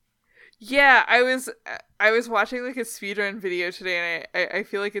 Yeah, I was watching like a speedrun video today, and I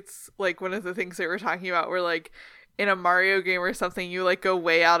feel like it's like one of the things that we're talking about where like in a Mario game or something you like go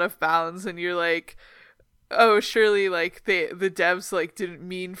way out of bounds and you're like, oh, surely like the devs like didn't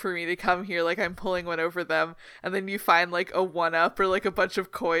mean for me to come here, like I'm pulling one over them, and then you find like a 1-up or like a bunch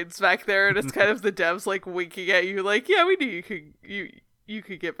of coins back there, and it's kind of the devs like winking at you like, yeah, we knew you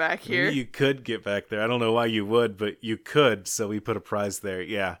could get back here. You could get back there. I don't know why you would, but you could, so we put a prize there.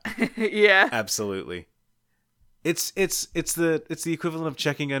 Yeah. Yeah. Absolutely. It's the equivalent of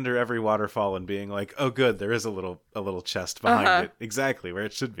checking under every waterfall and being like, "Oh good, there is a little chest behind it." Exactly where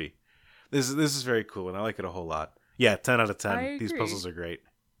it should be. This is very cool, and I like it a whole lot. Yeah, 10 out of 10. These puzzles are great.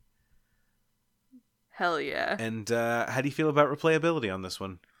 Hell yeah. And how do you feel about replayability on this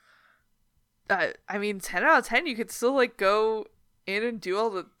one? I mean, 10 out of 10, you could still like go in and do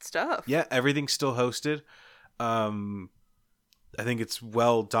all the stuff. Yeah, everything's still hosted. I think it's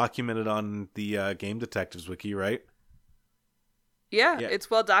well documented on the Game Detectives wiki, right? Yeah,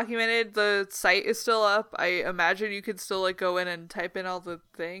 it's well documented. The site is still up. I imagine you could still like go in and type in all the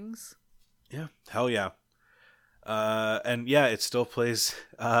things. Yeah, hell yeah. And yeah, it still plays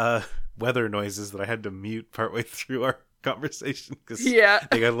weather noises that I had to mute partway through our conversation because they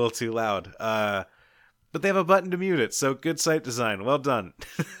got a little too loud. But they have a button to mute it, so good site design. Well done.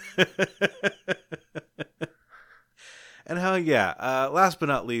 And hell yeah. Last but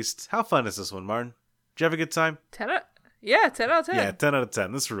not least, how fun is this one, Martin? Did you have a good time? 10 out of 10. Yeah, 10 out of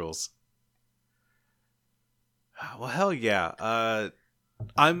 10. This rules. Well, hell yeah.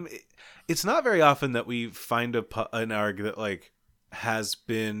 It's not very often that we find an ARG that like has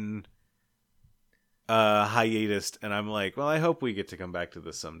been hiatus, and I'm like, well, I hope we get to come back to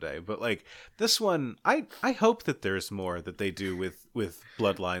this someday. But like this one, I hope that there's more that they do with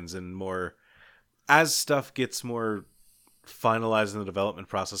Bloodlines, and more as stuff gets more finalized in the development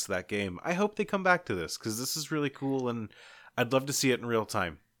process of that game. I hope they come back to this because this is really cool, and I'd love to see it in real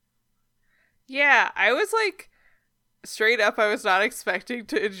time. Yeah, I was like, straight up, I was not expecting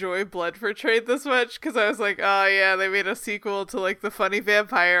to enjoy Blood for Trade this much, because I was like, oh yeah, they made a sequel to like the funny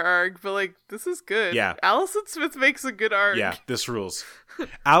vampire arc, but like, this is good. Yeah. Allison Smith makes a good arc. Yeah, this rules.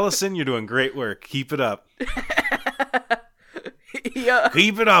 Allison, you're doing great work. Keep it up. Yeah.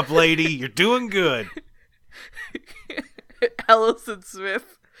 Keep it up, lady. You're doing good. Allison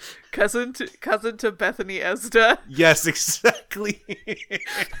Smith, cousin to Bethany Esda. Yes, exactly. Did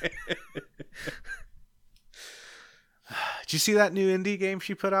you see that new indie game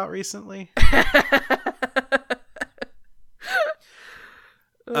she put out recently?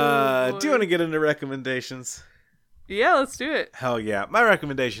 Do you want to get into recommendations? Yeah, let's do it. Hell yeah. My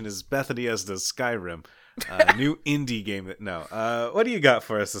recommendation is Bethany Esda's Skyrim, new indie game. What do you got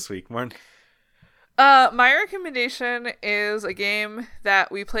for us this week, Martin? My recommendation is a game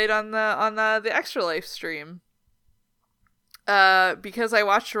that we played on the Extra Life stream. Because I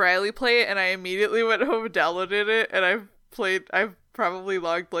watched Riley play it and I immediately went home and downloaded it, and I've probably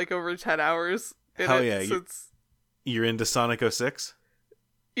logged like over 10 hours in Hell it yeah. since. You're into Sonic 06?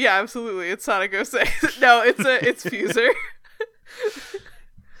 Yeah, absolutely. It's Sonic 06. No, it's Fuser.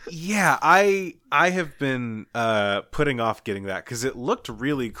 Yeah, I have been putting off getting that because it looked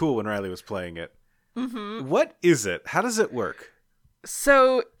really cool when Riley was playing it. Mm-hmm. What is it? How does it work?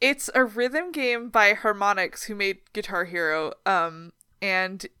 So it's a rhythm game by Harmonix, who made Guitar Hero.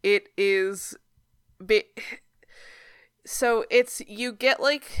 And it is, so it's, you get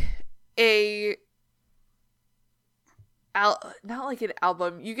like not like an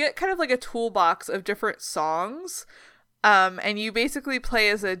album. You get kind of like a toolbox of different songs. And you basically play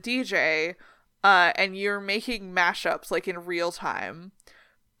as a DJ, and you're making mashups like in real time.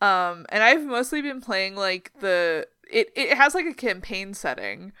 And I've mostly been playing like it has like a campaign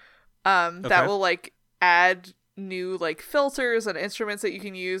setting, that will like add new like filters and instruments that you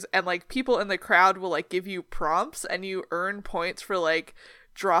can use, and like people in the crowd will like give you prompts, and you earn points for like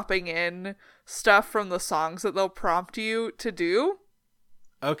dropping in stuff from the songs that they'll prompt you to do.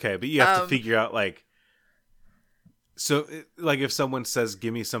 Okay, but you have to figure out like, so like if someone says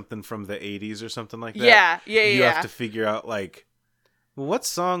give me something from the 80s or something like that, you have to figure out like, well, what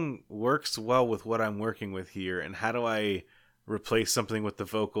song works well with what I'm working with here, and how do I replace something with the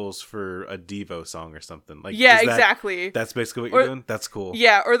vocals for a Devo song or something? Like, exactly. That's basically what you're doing? That's cool.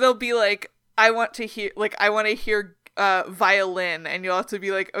 Yeah, or they'll be like, I want to hear violin, and you'll have to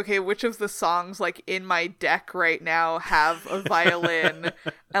be like, okay, which of the songs like in my deck right now have a violin,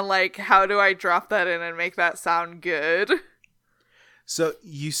 and like how do I drop that in and make that sound good? So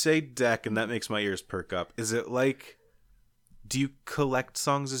you say deck, and that makes my ears perk up. Is it like, do you collect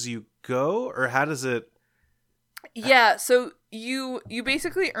songs as you go, or how does it? Yeah, so you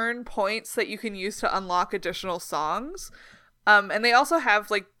basically earn points that you can use to unlock additional songs. And they also have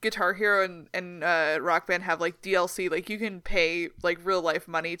like Guitar Hero and Rock Band have like DLC, like you can pay like real life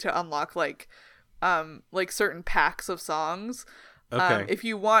money to unlock like certain packs of songs. Okay. If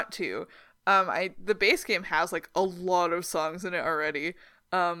you want to. The base game has like a lot of songs in it already.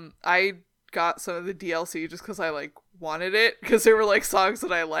 I got some of the DLC just because I like wanted it, because there were like songs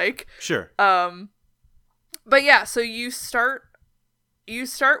that I like. Sure. But yeah, so you start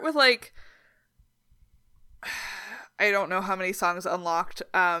with like, I don't know how many songs unlocked,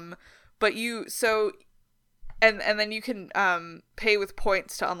 but and then you can pay with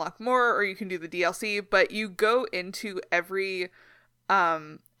points to unlock more, or you can do the DLC, but you go into every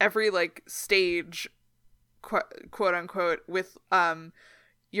like stage, quote unquote, with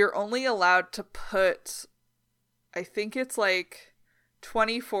you're only allowed to put, I think it's like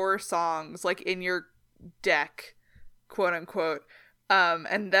 24 songs like in your deck, quote unquote.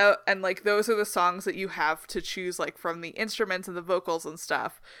 And like those are the songs that you have to choose like from the instruments and the vocals and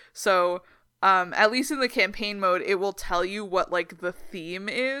stuff. So at least in the campaign mode, it will tell you what like the theme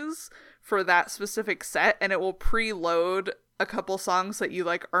is for that specific set, and it will preload a couple songs that you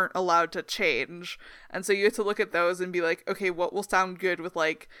like aren't allowed to change. And so you have to look at those and be like, okay, what will sound good with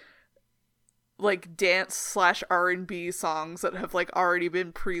like dance / R&B songs that have like already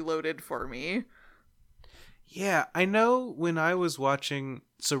been preloaded for me. Yeah, I know when I was watching,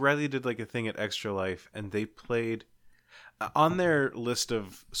 so Riley did like a thing at Extra Life, and they played on their list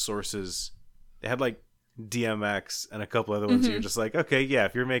of sources, they had like DMX and a couple other ones. Mm-hmm. You're just like, okay, yeah,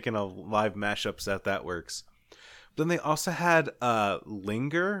 if you're making a live mashup set, that works. But then they also had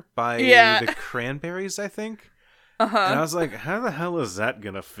Linger by the Cranberries, I think. Uh-huh. And I was like, how the hell is that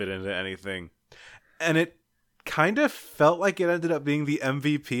gonna fit into anything? And it kind of felt like it ended up being the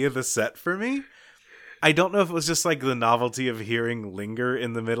MVP of the set for me. I don't know if it was just like the novelty of hearing Linger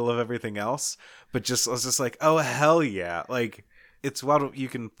in the middle of everything else, but I was just like, oh hell yeah. Like, it's wild you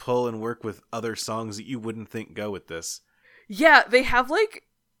can pull and work with other songs that you wouldn't think go with this. Yeah, they have like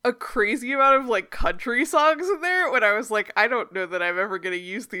a crazy amount of like country songs in there, when I was like, I don't know that I'm ever going to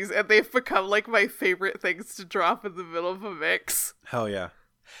use these, and they've become like my favorite things to drop in the middle of a mix. Hell yeah.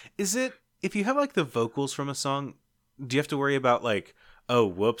 Is it, if you have like the vocals from a song, do you have to worry about like, oh,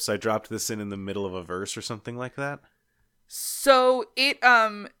 whoops, I dropped this in the middle of a verse or something like that? So it,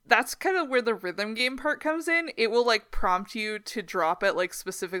 that's kind of where the rhythm game part comes in. It will like prompt you to drop it like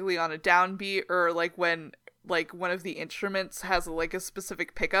specifically on a downbeat, or like when like one of the instruments has like a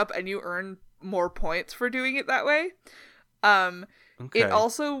specific pickup, and you earn more points for doing it that way. Okay. It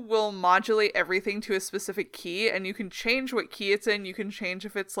also will modulate everything to a specific key, and you can change what key it's in. You can change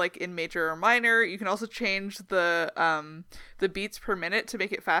if it's like in major or minor. You can also change the beats per minute to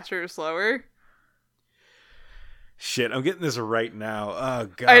make it faster or slower. Shit, I'm getting this right now. Oh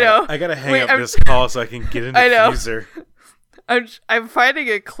god, I know. I gotta hang up this call so I can get into I know. Fuser. I'm finding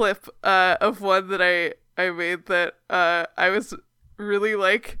a clip of one that I made that I was really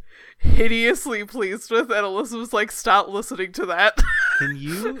like hideously pleased with, and Alyssa was like, "Stop listening to that."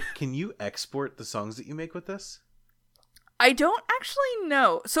 Can you export the songs that you make with this? I don't actually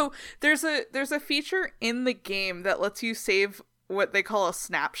know. So there's a feature in the game that lets you save what they call a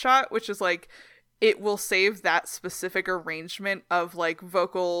snapshot, which is like it will save that specific arrangement of like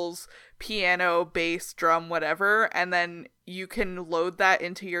vocals, piano, bass, drum, whatever, and then you can load that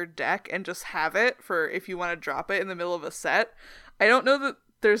into your deck and just have it for if you want to drop it in the middle of a set. I don't know that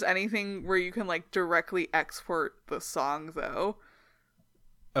there's anything where you can like directly export the song though.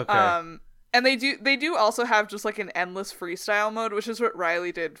 Okay. And they do also have just like an endless freestyle mode, which is what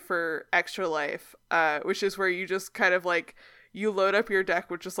Riley did for Extra Life, which is where you just kind of like you load up your deck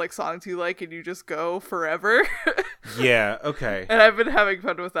with just like songs you like and you just go forever. Yeah, okay. And I've been having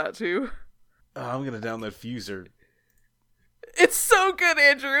fun with that too. Oh, I'm gonna download Fuser. It's so good,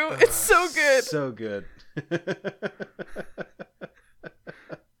 Andrew. It's so good. So good.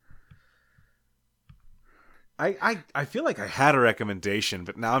 I feel like I had a recommendation,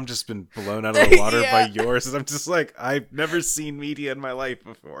 but now I'm just been blown out of the water Yeah. by yours. And I'm just like, I've never seen media in my life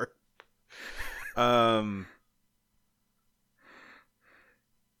before.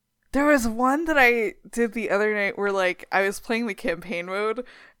 There was one that I did the other night where like I was playing the campaign mode,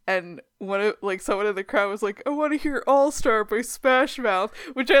 and someone in the crowd was like, "I want to hear All Star by Smash Mouth,"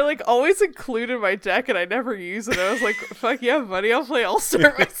 which I like always include in my deck and I never use it. I was like, "Fuck yeah, buddy, I'll play All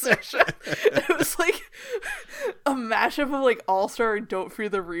Star by Smash Mouth." It was like a mashup of like All Star and Don't Fear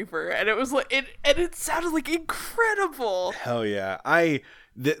the Reaper, and it was like it sounded like incredible. Hell yeah.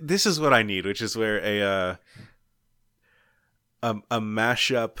 This is what I need, which is where a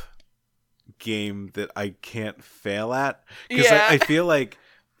mashup game that I can't fail at, because Yeah. I feel like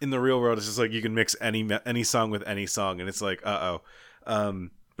in the real world it's just like you can mix any song with any song, and it's like but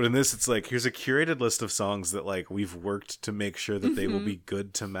in this it's like here's a curated list of songs that like we've worked to make sure that they will be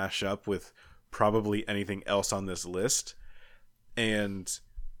good to mash up with probably anything else on this list, and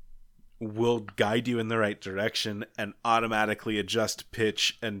will guide you in the right direction and automatically adjust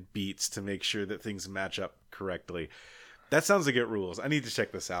pitch and beats to make sure that things match up correctly. That sounds like it rules. I need to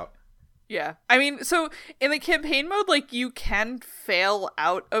check this out. Yeah. I mean, so in the campaign mode, like, you can fail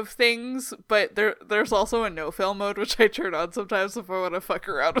out of things, but there's also a no-fail mode, which I turn on sometimes if I want to fuck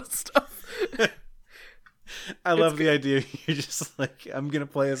around with stuff. I love the idea. You're just like, I'm going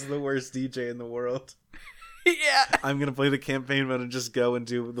to play as the worst DJ in the world. Yeah. I'm going to play the campaign mode and just go and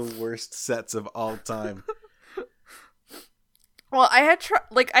do the worst sets of all time. Well, I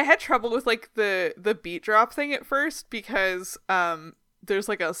had trouble with like the beat drop thing at first because there's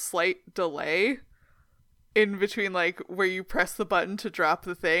like a slight delay in between like where you press the button to drop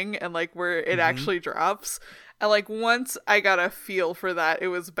the thing and like where it actually drops. And like once I got a feel for that, it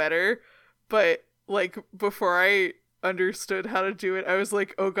was better. But like before I understood how to do it, I was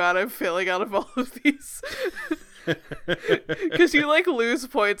like, oh god, I'm failing out of all of these. Because you like lose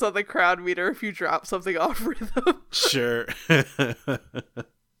points on the crowd meter if you drop something off rhythm. Sure.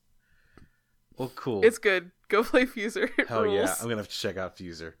 Well, cool. It's good. Go play Fuser. It Hell rules. yeah. I'm going to have to check out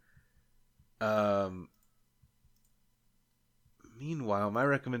Fuser. Meanwhile, my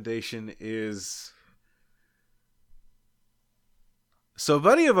recommendation is... So a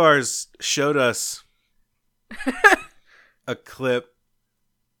buddy of ours showed us a clip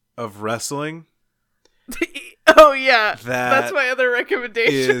of wrestling. Oh yeah, That that's my other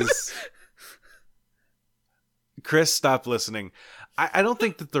recommendation. Chris, stop listening. I don't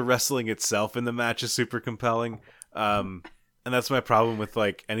think that the wrestling itself in the match is super compelling. And that's my problem with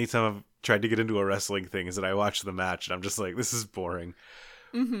like anytime I've tried to get into a wrestling thing is that I watch the match and I'm just like, this is boring.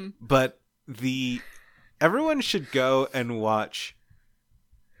 Mm-hmm. But everyone should go and watch.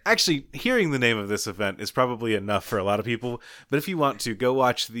 Actually, hearing the name of this event is probably enough for a lot of people. But if you want to, go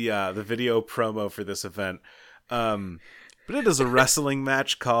watch the video promo for this event. But it is a wrestling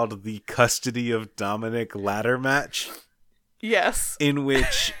match called the Custody of Dominic ladder match. Yes. In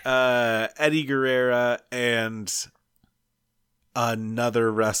which Eddie Guerrero and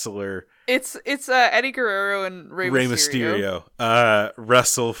another wrestler, It's Eddie Guerrero and Rey Mysterio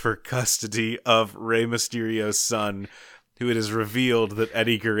wrestle for custody of Rey Mysterio's son, who it is revealed that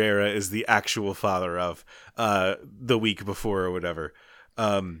Eddie Guerrero is the actual father of the week before or whatever.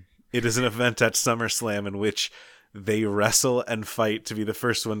 It is an event at SummerSlam in which they wrestle and fight to be the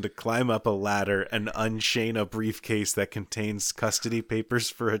first one to climb up a ladder and unchain a briefcase that contains custody papers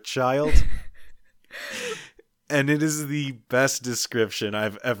for a child. And it is the best description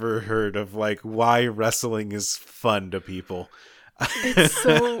I've ever heard of like why wrestling is fun to people. It's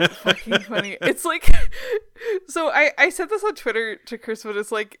so fucking funny. It's like, so I said this on Twitter to Chris, but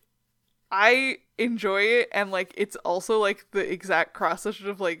it's like, I enjoy it, and like it's also like the exact cross section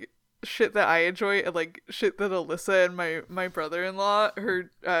of like shit that I enjoy and like shit that Alyssa and my brother-in-law,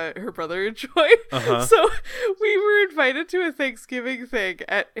 her brother enjoy. So we were invited to a Thanksgiving thing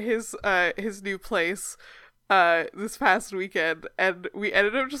at his new place this past weekend, and we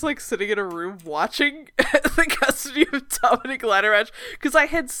ended up just like sitting in a room watching the custody of Dominic ladder match because I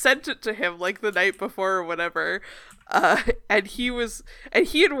had sent it to him like the night before or whatever. And he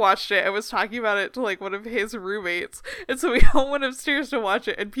had watched it and was talking about it to like one of his roommates, and so we all went upstairs to watch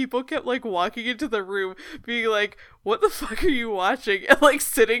it, and people kept like walking into the room being like, what the fuck are you watching, and like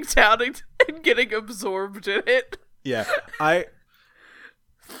sitting down and getting absorbed in it. Yeah, I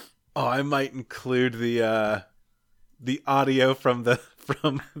might include the audio from the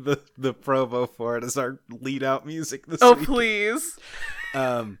promo for it as our lead out music this week. Please.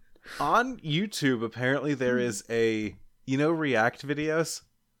 On YouTube, apparently there is React videos?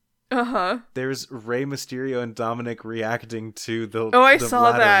 There's Rey Mysterio and Dominic reacting to the saw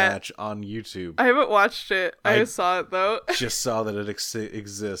ladder that match on YouTube. I haven't watched it. I saw it though. Just saw that it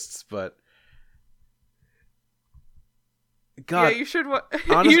exists, but God, yeah, you should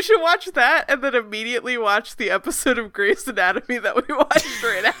you should watch that and then immediately watch the episode of Grey's Anatomy that we watched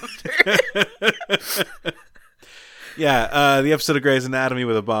right after. Yeah, the episode of Grey's Anatomy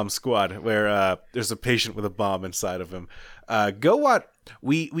with a bomb squad, where there's a patient with a bomb inside of him. Go watch.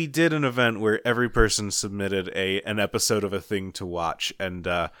 We did an event where every person submitted an episode of a thing to watch, and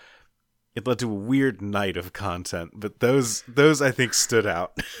it led to a weird night of content. But those I think stood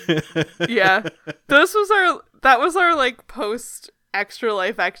out. Yeah, that was our like post Extra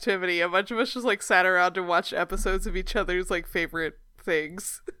Life activity. A bunch of us just like sat around and watched episodes of each other's like favorite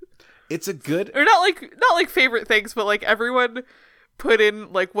things. It's a good, or not like favorite things, but like everyone put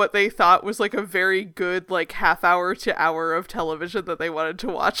in like what they thought was like a very good like half hour to hour of television that they wanted to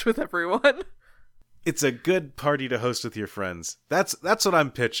watch with everyone. It's a good party to host with your friends. That's what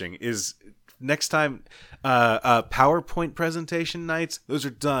I'm pitching is next time PowerPoint presentation nights, those are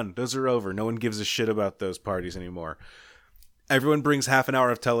done. Those are over. No one gives a shit about those parties anymore. Everyone brings half an hour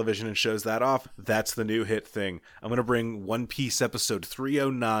of television and shows that off. That's the new hit thing. I'm going to bring One Piece episode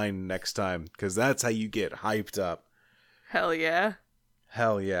 309 next time, because that's how you get hyped up. Hell yeah.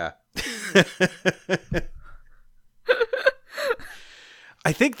 Hell yeah.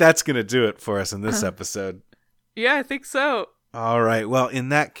 I think that's going to do it for us in this episode. Yeah, I think so. All right. Well, in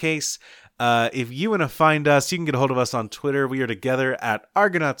that case, if you want to find us, you can get a hold of us on Twitter. We are together at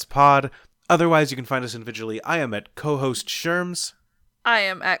ArgonautsPod. Otherwise, you can find us individually. I am at co-host Sherms. I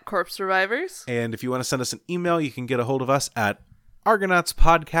am at Corpse Survivors. And if you want to send us an email, you can get a hold of us at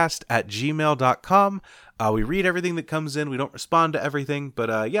argonautspodcast@gmail.com. We read everything that comes in. We don't respond to everything,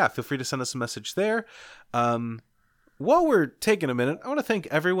 but yeah, feel free to send us a message there. While we're taking a minute, I want to thank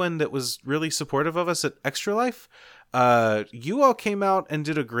everyone that was really supportive of us at Extra Life. You all came out and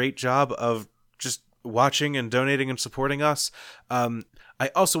did a great job of just watching and donating and supporting us. I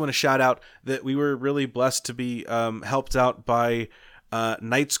also want to shout out that we were really blessed to be helped out by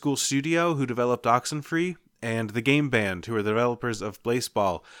Night School Studio, who developed Oxenfree, and The Game Band, who are the developers of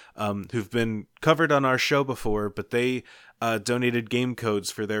Blaseball, who've been covered on our show before, but they donated game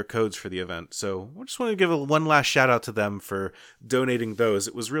codes for their codes for the event. So I just want to give one last shout out to them for donating those.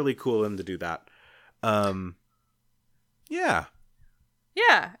 It was really cool of them to do that. Yeah.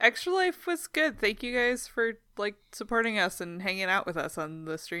 Yeah, Extra Life was good. Thank you guys for like supporting us and hanging out with us on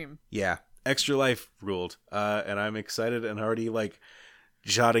the stream. Yeah, Extra Life ruled. And I'm excited and already like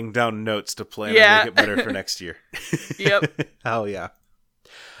jotting down notes to plan and make it better for next year. Yep. Hell yeah.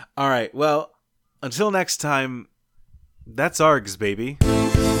 All right. Well, until next time, that's ARGs, baby.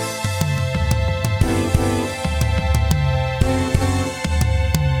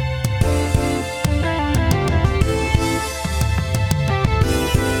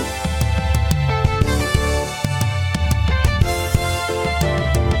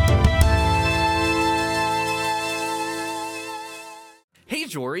 Hey,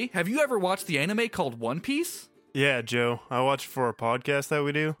 Jory, have you ever watched the anime called One Piece? Yeah, Joe. I watch it for a podcast that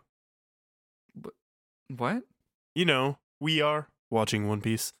we do. What? You know, we are watching One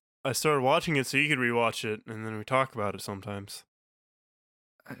Piece. I started watching it so you could rewatch it, and then we talk about it sometimes.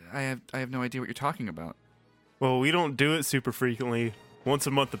 I have no idea what you're talking about. Well, we don't do it super frequently. Once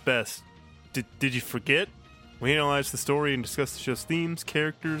a month at best. Did you forget? We analyze the story and discuss the show's themes,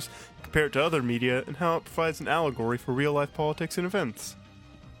 characters, compare it to other media, and how it provides an allegory for real-life politics and events.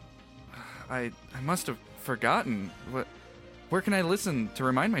 I must have forgotten. Where can I listen to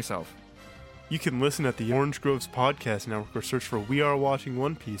remind myself? You can listen at the Orange Groves Podcast Network or search for We Are Watching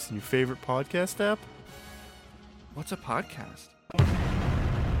One Piece in your favorite podcast app. What's a podcast?